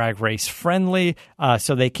that's drag race friendly,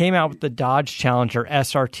 so they came out with the Dodge Challenger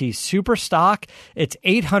SRT Superstock. It's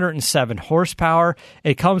 807 horsepower.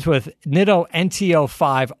 It comes with Nitto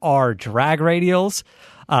NTO5R drag radials.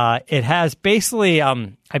 It has basically,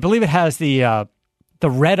 I believe it has the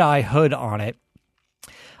red eye hood on it,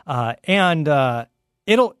 and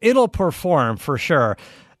it'll perform for sure.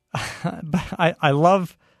 But I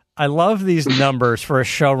love these numbers for a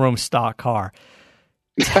showroom stock car.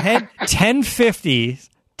 1050s,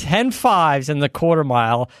 10.5s in the quarter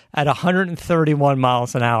mile at 131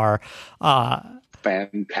 miles an hour.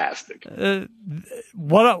 Fantastic.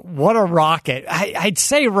 What a rocket. I'd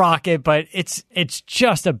say rocket, but it's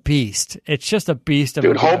just a beast. It's just a beast of a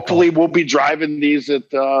vehicle. Hopefully we'll be driving these at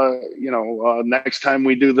next time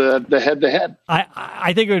we do the head to head.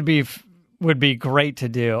 I think it would be great to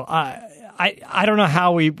do. I don't know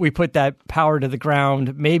how we put that power to the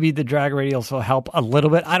ground. Maybe the drag radials will help a little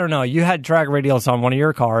bit. I don't know. You had drag radials on one of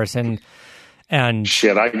your cars, and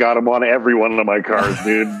shit, I got them on every one of my cars,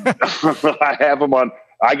 dude. I have them on.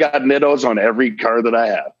 I got Nittos on every car that I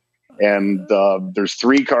have, and there's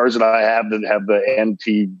 3 cars that I have that have the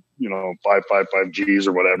NT, 555Gs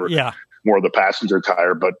or whatever. Yeah, more of the passenger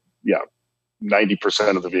tire, but yeah.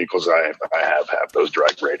 90% of the vehicles I have those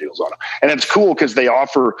drag radials on them. And it's cool because they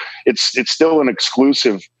offer, it's still an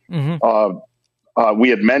exclusive. Mm-hmm. We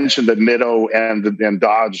had mentioned that Nitto and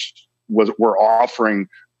Dodge were offering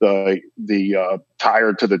the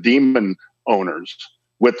tire to the Demon owners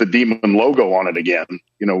with the Demon logo on it again,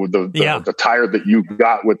 with the tire that you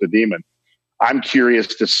got with the Demon. I'm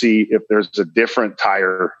curious to see if there's a different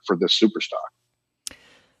tire for the Superstock.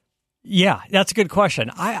 Yeah, that's a good question.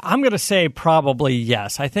 I'm going to say probably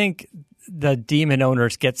yes. I think the Demon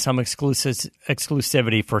owners get some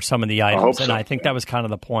exclusivity for some of the items, and I think that was kind of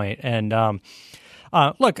the point. And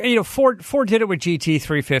look, Ford did it with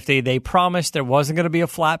GT350. They promised there wasn't going to be a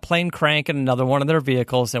flat plane crank in another one of their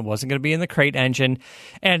vehicles. It wasn't going to be in the crate engine,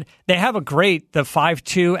 and they have the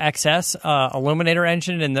 5.2 XS Illuminator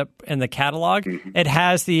engine in the catalog. Mm-hmm. It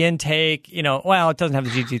has the intake. It doesn't have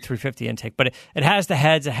the GT350 intake, but it has the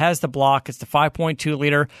heads. It has the block. It's the 5.2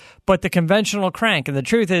 liter, but the conventional crank. And the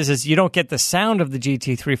truth is you don't get the sound of the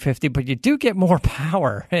GT350, but you do get more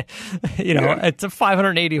power. It's a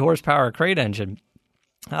 580 horsepower crate engine.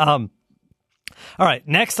 All right,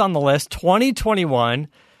 next on the list, 2021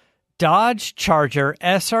 Dodge Charger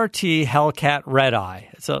SRT Hellcat Red Eye.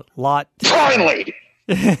 It's a lot. Finally!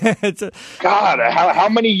 God, how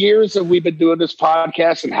many years have we been doing this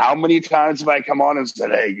podcast, and how many times have I come on and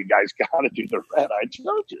said, hey, you guys got to do the Red Eye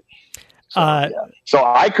Charger? So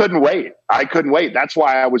I couldn't wait. That's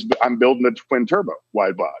why I'm building a twin turbo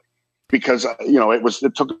wide body, because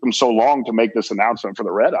it took them so long to make this announcement for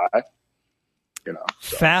the Red Eye.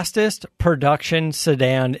 Fastest production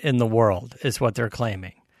sedan in the world is what they're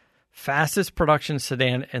claiming. Fastest production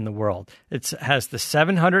sedan in the world. It has the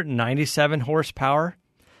 797 horsepower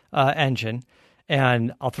engine,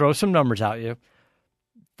 and I'll throw some numbers at you.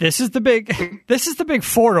 This is the big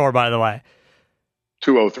 4-door, by the way.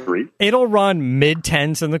 203. It'll run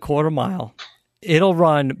mid-10s in the quarter mile. It'll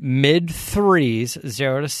run mid-3s,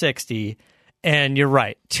 0 to 60, and you're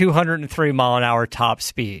right, 203 mile an hour top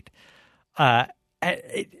speed.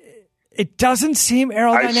 It doesn't seem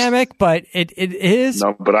aerodynamic, but it is.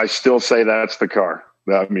 No, but I still say that's the car.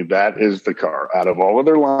 I mean, that is the car. Out of all of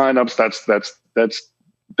their lineups,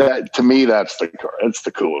 that to me, that's the car. It's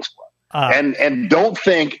the coolest one. And don't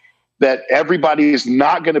think that everybody is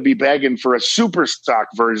not going to be begging for a super stock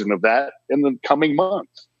version of that in the coming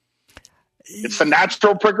months. It's the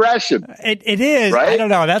natural progression. It is. Right? I don't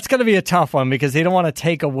know. That's going to be a tough one because they don't want to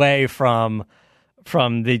take away from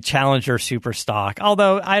the Challenger super stock.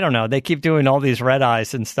 Although, I don't know. They keep doing all these red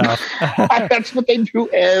eyes and stuff. That's what they do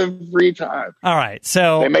every time. All right.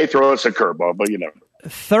 So they may throw us a curveball, but you never know.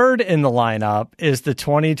 Third in the lineup is the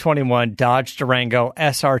 2021 Dodge Durango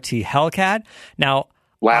SRT Hellcat. Now,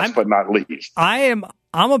 last but not least, I'm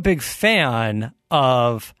a big fan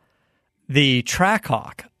of the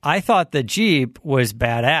Trackhawk. I thought the Jeep was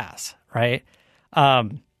badass, right?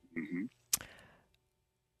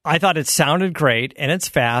 I thought it sounded great and it's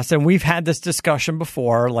fast. And we've had this discussion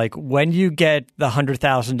before, like when you get the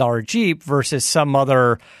 $100,000 Jeep versus some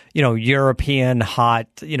other, European hot,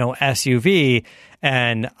 SUV,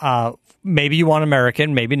 and maybe you want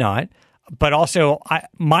American, maybe not. But also,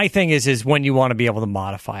 my thing is when you want to be able to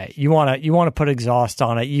modify it. You want to put exhaust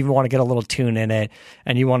on it. You want to get a little tune in it,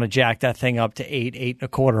 and you want to jack that thing up to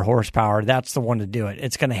 8.25 horsepower. That's the one to do it.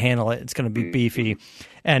 It's going to handle it. It's going to be beefy,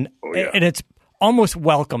 and it's almost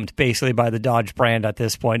welcomed basically by the Dodge brand at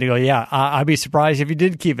this point to go, yeah, I'd be surprised if you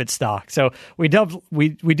did keep it stock. So we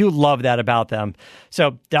do love that about them.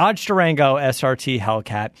 So Dodge Durango SRT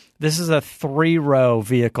Hellcat. This is a 3-row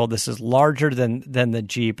vehicle. This is larger than the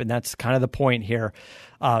Jeep, and that's kind of the point here.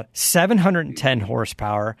 710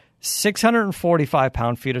 horsepower, 645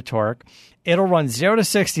 pound-feet of torque. It'll run 0 to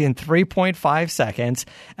 60 in 3.5 seconds.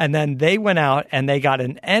 And then they went out and they got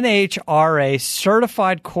an NHRA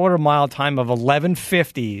certified quarter-mile time of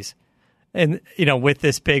 11:50s. And, with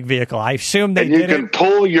this big vehicle. I assume they did it. And you can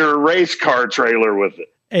pull your race car trailer with it.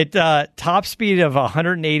 It top speed of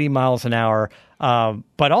 180 miles an hour.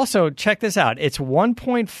 But also, check this out. It's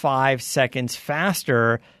 1.5 seconds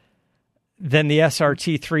faster than the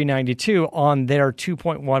SRT 392 on their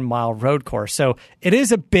 2.1 mile road course. So it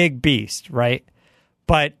is a big beast, right?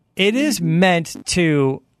 But it is meant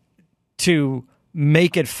to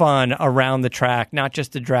make it fun around the track, not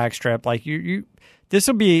just the drag strip. Like you this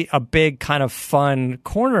will be a big kind of fun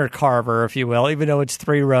corner carver, if you will, even though it's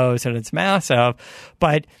 3 rows and it's massive.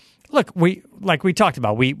 But look, we talked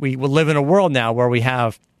about, we live in a world now where we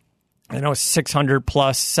have, 600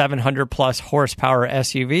 plus, 700 plus horsepower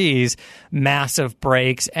SUVs, massive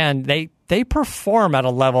brakes, and they perform at a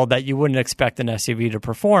level that you wouldn't expect an SUV to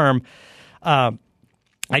perform.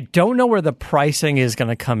 I don't know where the pricing is going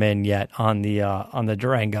to come in yet on the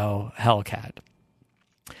Durango Hellcat,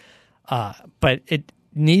 but it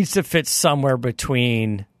needs to fit somewhere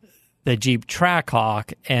between the Jeep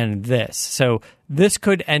Trackhawk and this. So this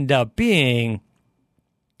could end up being,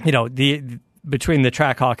 between the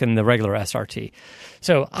Trackhawk and the regular SRT.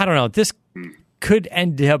 So I don't know. This could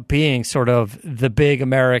end up being sort of the big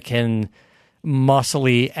American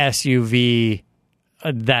muscly SUV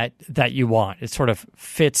that you want. It sort of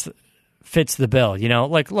fits the bill,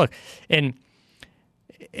 Like, look, in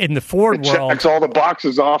the Ford world, checks all the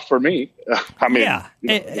boxes off for me. I mean, yeah,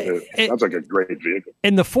 it sounds like a great vehicle.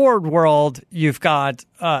 In the Ford world, you've got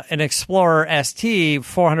an Explorer ST,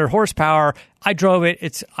 400 horsepower. I drove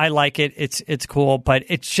it. I like it. It's cool, but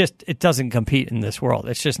it doesn't compete in this world.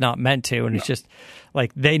 It's just not meant to, and it's just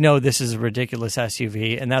like they know this is a ridiculous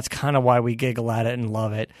SUV, and that's kind of why we giggle at it and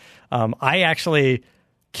love it. I actually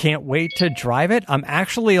can't wait to drive it. I'm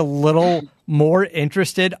actually a little more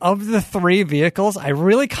interested of the 3 vehicles. I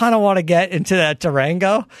really kind of want to get into that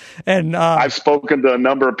Durango, and I've spoken to a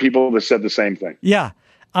number of people that said the same thing. Yeah.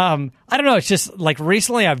 I don't know. It's just like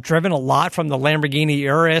recently I've driven a lot from the Lamborghini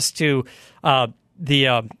Urus to I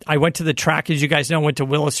went to the track, as you guys know, went to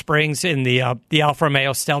Willow Springs in the Alfa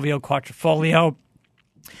Romeo Stelvio Quattrofoglio.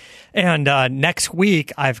 And next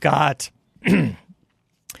week I've got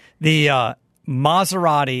the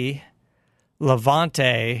Maserati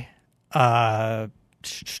Levante. I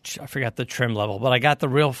forgot the trim level, but I got the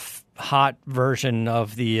real hot version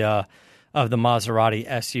of the Maserati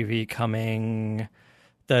SUV coming.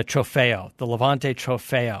 The Trofeo, the Levante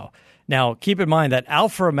Trofeo. Now, keep in mind that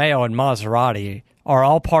Alfa Romeo and Maserati are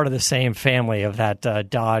all part of the same family of that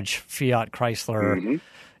Dodge, Fiat, Chrysler,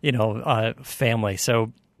 family.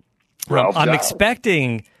 So I'm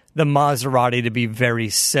expecting the Maserati to be very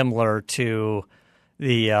similar to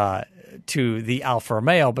the Alfa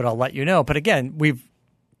Romeo, but I'll let you know. But again, we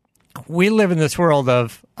live in this world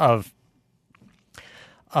of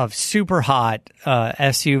super hot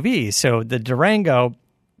SUVs. So the Durango.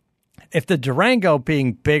 If the Durango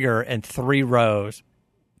being bigger and 3 rows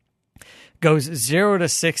goes 0 to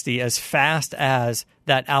 60 as fast as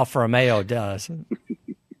that Alfa Romeo does,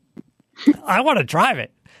 I want to drive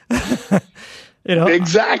it.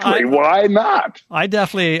 Exactly. Why not? I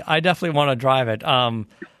definitely want to drive it. On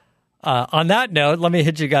that note, let me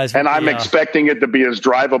hit you guys. And I'm expecting it to be as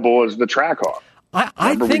drivable as the Trackhawk.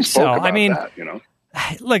 I think so. I mean,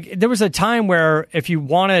 look, there was a time where if you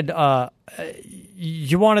wanted,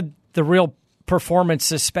 the real performance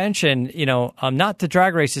suspension, not the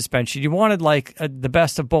drag race suspension. You wanted like the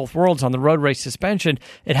best of both worlds on the road race suspension.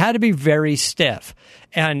 It had to be very stiff.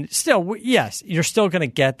 And still, yes, you're still going to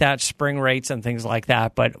get that spring rates and things like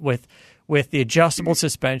that. But with the adjustable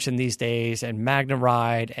suspension these days and Magnum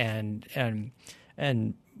Ride and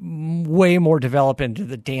way more developed into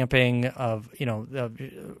the damping of,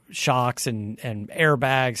 the shocks and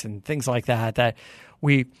airbags and things like that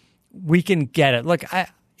we can get it. Look,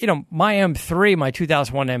 my M3, my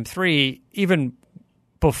 2001 M3, even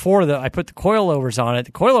before I put the coilovers on it,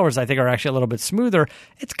 the coilovers I think are actually a little bit smoother.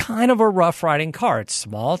 It's kind of a rough riding car. It's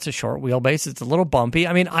small. It's a short wheelbase. It's a little bumpy.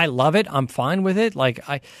 I mean, I love it. I'm fine with it. Like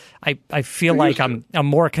I feel like I'm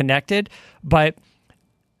more connected, but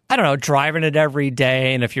I don't know, driving it every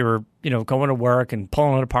day. And if you're, going to work and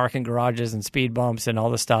pulling into parking garages and speed bumps and all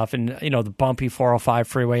this stuff and, the bumpy 405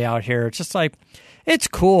 freeway out here, it's just like, it's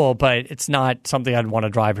cool, but it's not something I'd want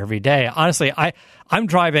to drive every day. Honestly, I'm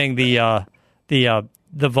driving the Volvo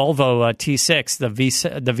T6, the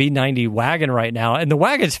V90 wagon right now, and the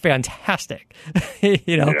wagon's fantastic.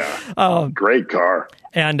 Great car,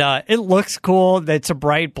 and it looks cool. It's a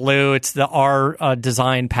bright blue. It's the R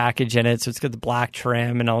design package in it, so it's got the black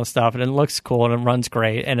trim and all the stuff, and it looks cool and it runs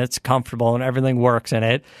great and it's comfortable and everything works in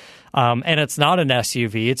it. And it's not an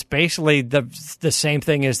SUV. It's basically the same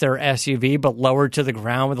thing as their SUV, but lowered to the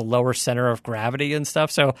ground with a lower center of gravity and stuff.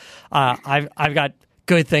 So I've got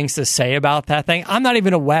good things to say about that thing. I'm not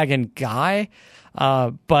even a wagon guy,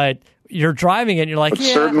 but you're driving it and you're like, but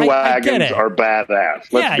certain wagons are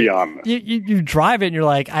badass. Let's be honest. You drive it and you're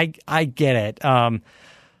like, I get it.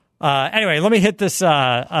 Anyway, let me hit this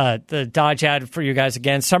the Dodge ad for you guys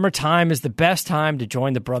again. Summertime is the best time to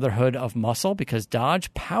join the Brotherhood of Muscle because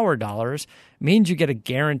Dodge Power Dollars means you get a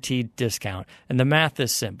guaranteed discount. And the math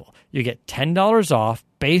is simple. You get $10 off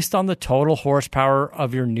based on the total horsepower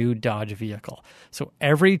of your new Dodge vehicle. So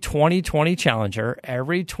every 2020 Challenger,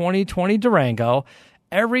 every 2020 Durango,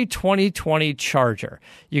 every 2020 Charger,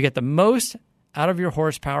 you get the most out of your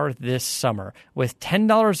horsepower this summer. With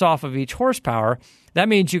 $10 off of each horsepower, that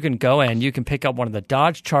means you can go in, you can pick up one of the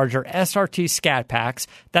Dodge Charger SRT Scat Packs.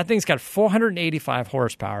 That thing's got 485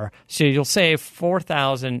 horsepower, so you'll save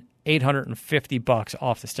 $4,850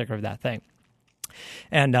 off the sticker of that thing.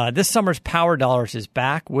 And this summer's Power Dollars is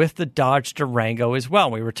back with the Dodge Durango as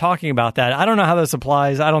well. We were talking about that. I don't know how this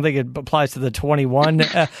applies. I don't think it applies to the 21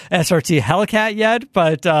 SRT Hellcat yet.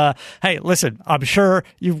 But, hey, listen, I'm sure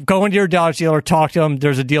you go into your Dodge dealer, talk to them.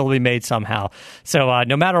 There's a deal to be made somehow. So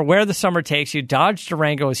no matter where the summer takes you, Dodge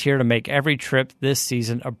Durango is here to make every trip this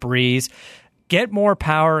season a breeze. Get more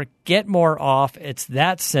power, get more off. It's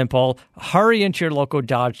that simple. Hurry into your local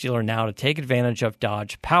Dodge dealer now to take advantage of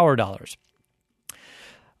Dodge Power Dollars.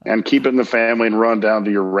 And keep it in the family and run down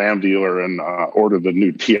to your Ram dealer and order the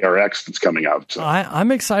new TRX that's coming out. So.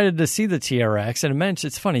 I'm excited to see the TRX. And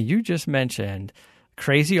it's funny, you just mentioned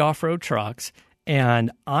crazy off-road trucks. And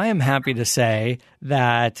I am happy to say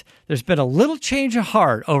that there's been a little change of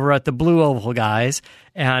heart over at the Blue Oval guys.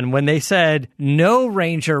 And when they said no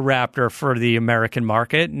Ranger Raptor for the American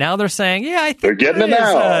market, now they're saying, yeah, I think they're getting it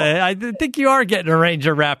now. I think you are getting a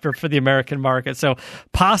Ranger Raptor for the American market. So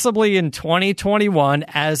possibly in 2021,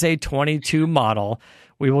 as a 22 model,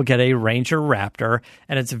 we will get a Ranger Raptor.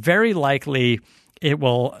 And it's very likely it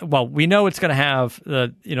will. Well, we know it's going to have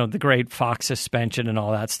the great Fox suspension and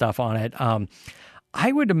all that stuff on it. I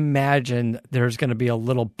would imagine there's going to be a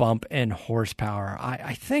little bump in horsepower.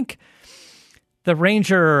 I think the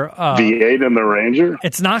Ranger V8 in the Ranger.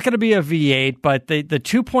 It's not going to be a V8, but the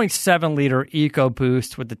 2.7 liter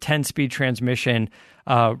EcoBoost with the 10-speed transmission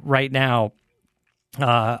right now.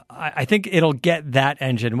 I think it'll get that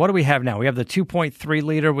engine. What do we have now? We have the 2.3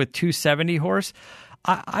 liter with 270 horse.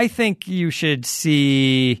 I think you should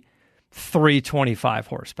see 325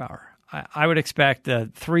 horsepower. I would expect the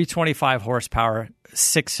 325 horsepower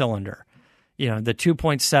 6-cylinder, the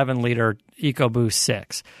 2.7 liter EcoBoost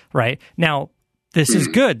 6, right? Now, this is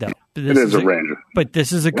good, though. It is a Ranger. But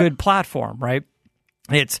this is a good platform, right?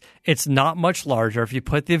 It's not much larger. If you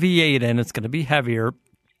put the V8 in, it's going to be heavier.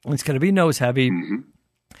 It's going to be nose heavy. Mm-hmm.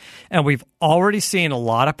 And we've already seen a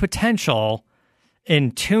lot of potential in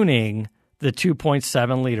tuning the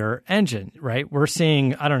 2.7 liter engine, right? We're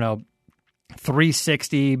seeing,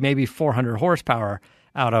 360, maybe 400 horsepower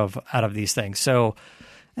out of these things. So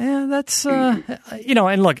that's,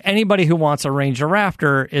 and look, anybody who wants a Ranger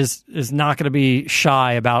Raptor is not going to be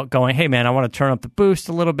shy about going, hey man, I want to turn up the boost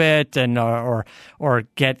a little bit and, or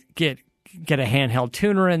get a handheld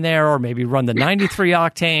tuner in there, or maybe run the 93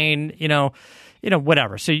 octane,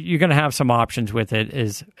 whatever. So you're going to have some options with it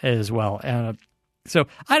as well. So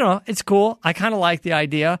I don't know. It's cool. I kind of like the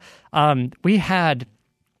idea. I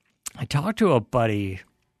talked to a buddy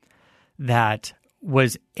that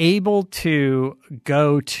was able to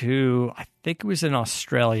go to, I think it was in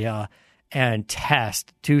Australia, and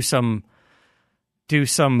do some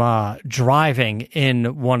driving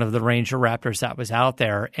in one of the Ranger Raptors that was out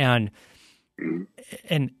there. And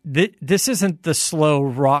this isn't the slow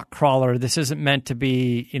rock crawler. This isn't meant to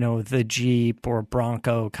be, the Jeep or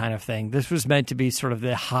Bronco kind of thing. This was meant to be sort of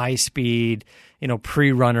the high speed,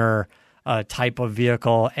 pre-runner type of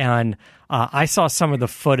vehicle. And I saw some of the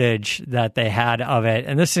footage that they had of it,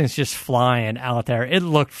 and this thing's just flying out there. It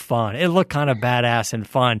looked fun. It looked kind of badass and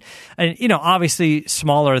fun. And, obviously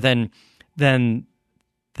smaller than the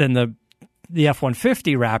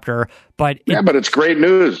F-150 Raptor, but but it's great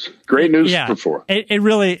news. Great news before. It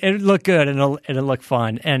looked good and it looked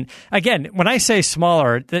fun. And again, when I say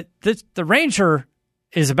smaller, the Ranger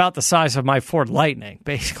is about the size of my Ford Lightning,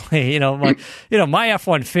 basically. My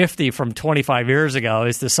F-150 from 25 years ago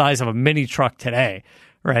is the size of a mini truck today,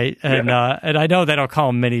 right? And I know they don't call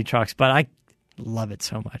them mini trucks, but I love it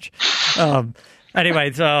so much.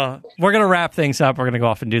 Anyway, so we're going to wrap things up. We're going to go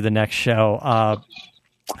off and do the next show.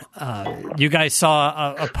 You guys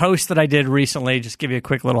saw a post that I did recently. Just give you a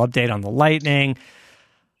quick little update on the Lightning.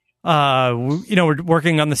 We're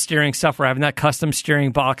working on the steering stuff. We're having that custom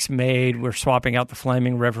steering box made. We're swapping out the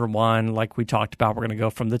Flaming River one, like we talked about. We're going to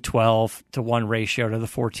go from the 12-to-1 ratio to the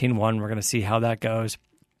 14-1. We're going to see how that goes.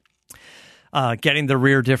 Getting the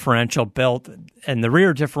rear differential built, and the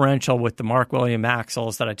rear differential with the Mark William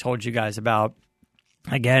axles that I told you guys about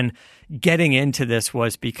Again, getting into this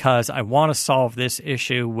was because I want to solve this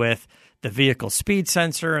issue with the vehicle speed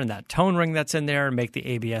sensor and that tone ring that's in there, and make the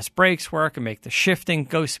ABS brakes work, and make the shifting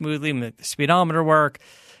go smoothly, make the speedometer work.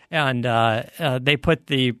 And they put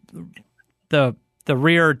the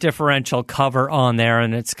rear differential cover on there,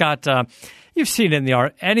 and it's got you've seen it in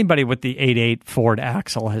the anybody with the 8.8 Ford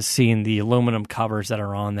axle has seen the aluminum covers that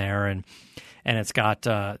are on there, and it's got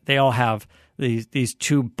they all have these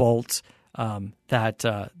two bolts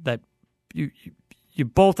that you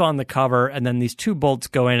bolt on the cover, and then these two bolts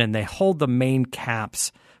go in and they hold the main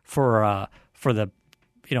caps for the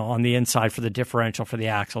on the inside for the differential for the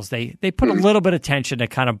axles. They put a little bit of tension to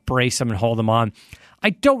kind of brace them and hold them on.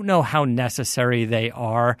 I don't know how necessary they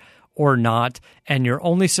are or not, and you're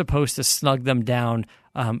only supposed to snug them down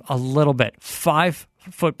a little bit. 5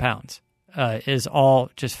 foot-pounds is all,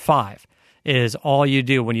 just 5 is all you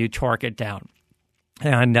do when you torque it down.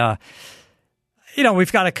 And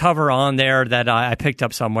we've got a cover on there that I picked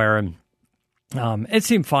up somewhere, and it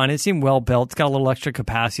seemed fine. It seemed well built. It's got a little extra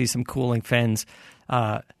capacity, some cooling fins,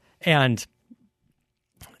 and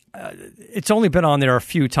it's only been on there a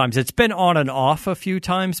few times. It's been on and off a few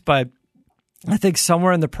times, but I think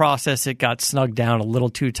somewhere in the process it got snugged down a little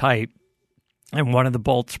too tight, and one of the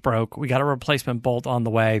bolts broke. We got a replacement bolt on the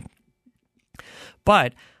way.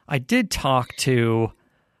 But I did talk to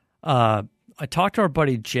our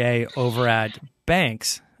buddy Jay over at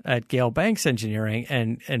Banks, at Gale Banks Engineering,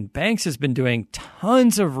 and Banks has been doing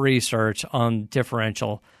tons of research on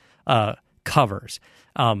differential covers,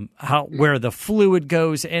 where the fluid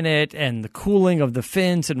goes in it, and the cooling of the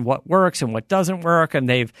fins, and what works and what doesn't work. And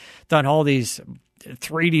they've done all these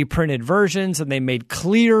 3D printed versions, and they made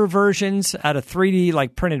clear versions out of 3D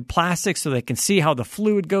like printed plastic so they can see how the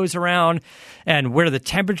fluid goes around and where the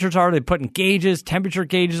temperatures are. They put in temperature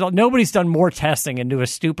gauges. Nobody's done more testing into a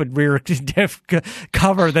stupid rear diff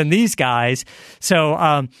cover than these guys.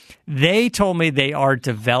 So they told me they are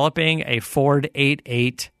developing a Ford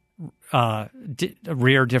 8.8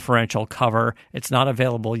 rear differential cover. It's not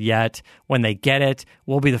available yet. When they get it,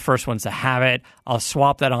 we'll be the first ones to have it. I'll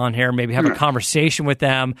swap that on here, maybe have a conversation with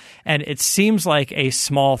them. And it seems like a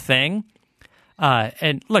small thing.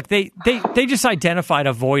 And look, they just identified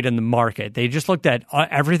a void in the market. They just looked at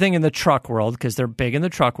everything in the truck world, because they're big in the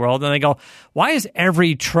truck world, and they go, why is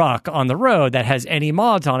every truck on the road that has any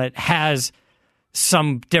mods on it has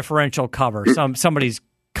some differential cover, somebody's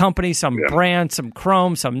company, some brand, some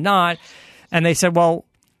chrome, some not? And they said, well,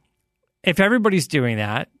 if everybody's doing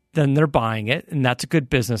that, then they're buying it, and that's a good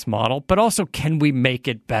business model. But also, can we make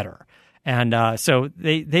it better? And so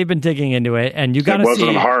they've been digging into it, and you got to see. It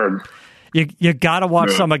wasn't hard. You got to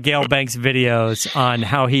watch some of Gale Banks' videos on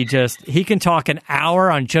how he can talk an hour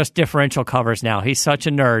on just differential covers now. He's such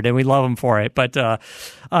a nerd, and we love him for it. But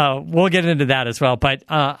we'll get into that as well. But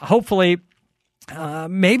hopefully,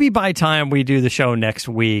 maybe by the time we do the show next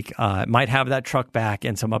week, might have that truck back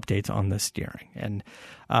and some updates on the steering. And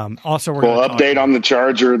also, we'll update on the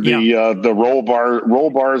Charger. The roll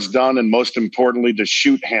bar is done, and most importantly, the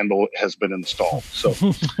chute handle has been installed.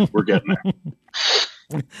 So we're getting there.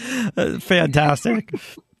 Fantastic.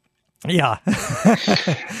 Yeah.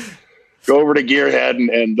 Go over to Gearhead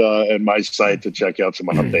and my site to check out some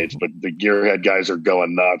updates. But the Gearhead guys are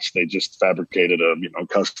going nuts. They just fabricated a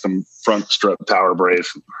custom front strut power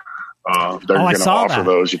brace. They're going to offer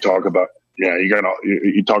those. You talk about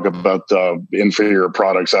you talk about inferior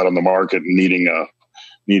products out on the market and needing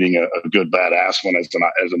a good badass one as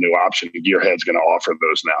a new option. Gearhead's going to offer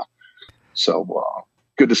those now. So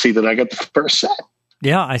good to see that I got the first set.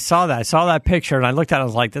 Yeah, I saw that. I saw that picture, and I looked at it. I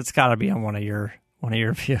was like, that's got to be on one of your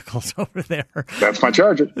vehicles over there. That's my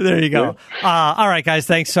Charger. There you go. Yeah. All right, guys,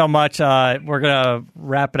 thanks so much. We're going to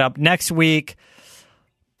wrap it up next week.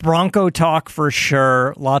 Bronco talk for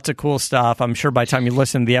sure. Lots of cool stuff. I'm sure by the time you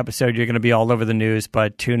listen to the episode, you're going to be all over the news,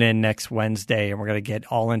 but tune in next Wednesday, and we're going to get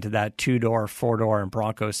all into that 2-door, 4-door, and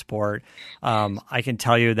Bronco Sport. I can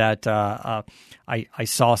tell you that I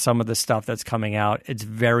saw some of the stuff that's coming out. It's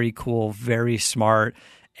very cool, very smart,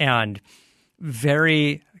 and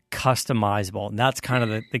very customizable. And that's kind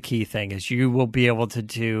of the key thing, is you will be able to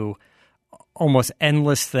do almost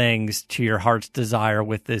endless things to your heart's desire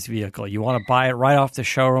with this vehicle. You want to buy it right off the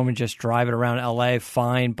showroom and just drive it around LA,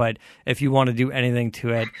 fine. But if you want to do anything to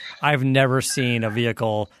it, I've never seen a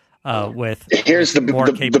vehicle with more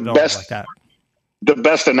capability like that. The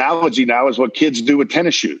best analogy now is what kids do with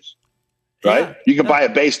tennis shoes, right? Yeah, you can buy a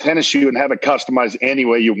base tennis shoe and have it customized any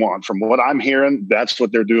way you want. From what I'm hearing, that's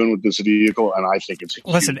what they're doing with this vehicle, and I think it's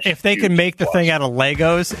if they could make the thing out of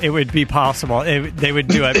Legos, it would be possible. They would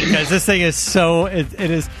do it, because this thing is so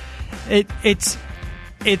it's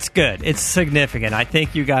It's good. It's significant. I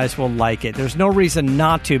think you guys will like it. There's no reason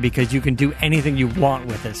not to because you can do anything you want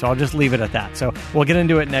with it. So I'll just leave it at that. So we'll get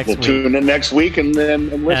into it next week. We'll tune in next week and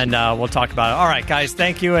listen. And we'll talk about it. All right, guys.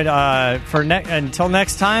 Thank you. And until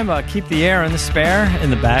next time, keep the air and the spare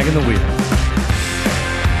in the bag and the wheel.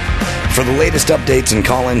 For the latest updates and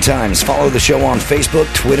call-in times, follow the show on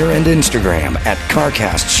Facebook, Twitter, and Instagram at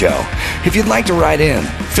CarCast Show. If you'd like to write in,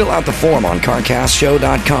 fill out the form on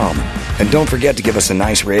CarCastShow.com. And don't forget to give us a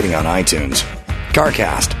nice rating on iTunes.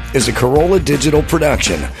 CarCast is a Corolla Digital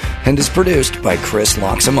production and is produced by Chris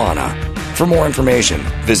Loxamana. For more information,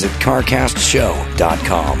 visit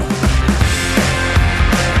CarCastShow.com.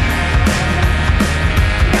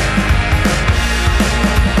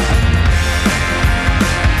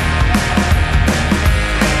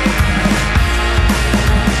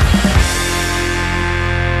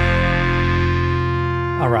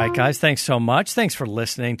 All right, guys, thanks so much. Thanks for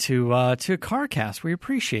listening to CarCast. We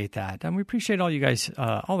appreciate that. And we appreciate all you guys,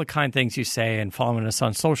 all the kind things you say and following us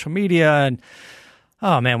on social media. And,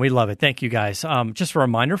 oh, man, we love it. Thank you, guys. Just a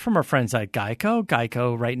reminder from our friends at Geico.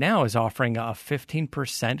 Geico right now is offering a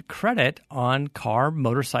 15% credit on car,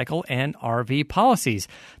 motorcycle, and RV policies.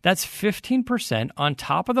 That's 15% on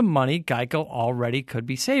top of the money Geico already could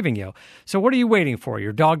be saving you. So what are you waiting for?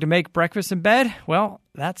 Your dog to make breakfast in bed? Well,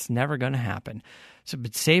 that's never going to happen.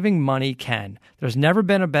 But saving money can. There's never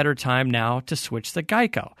been a better time now to switch to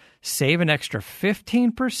Geico. Save an extra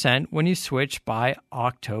 15% when you switch by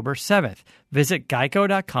October 7th. Visit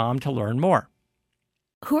geico.com to learn more.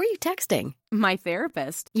 Who are you texting? My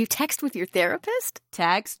therapist. You text with your therapist?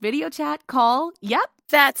 Text, video chat, call. Yep.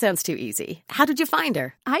 That sounds too easy. How did you find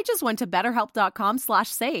her? I just went to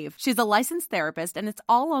betterhelp.com/save. She's a licensed therapist and it's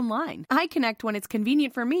all online. I connect when it's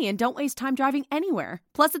convenient for me and don't waste time driving anywhere.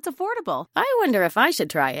 Plus, it's affordable. I wonder if I should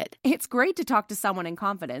try it. It's great to talk to someone in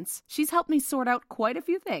confidence. She's helped me sort out quite a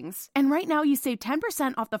few things. And right now you save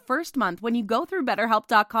 10% off the first month when you go through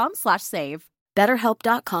betterhelp.com/save.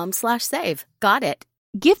 Betterhelp.com/save. Got it.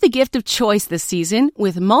 Give the gift of choice this season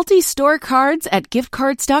with multi-store cards at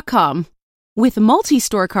giftcards.com. With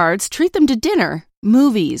multi-store cards, treat them to dinner,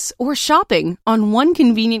 movies, or shopping on one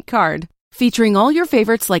convenient card. Featuring all your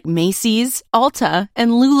favorites like Macy's, Ulta,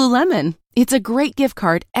 and Lululemon. It's a great gift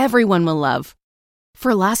card everyone will love.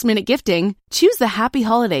 For last-minute gifting, choose the Happy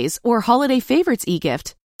Holidays or Holiday Favorites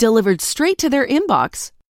e-gift, delivered straight to their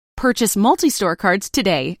inbox. Purchase multi-store cards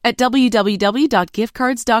today at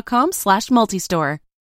www.giftcards.com/multistore.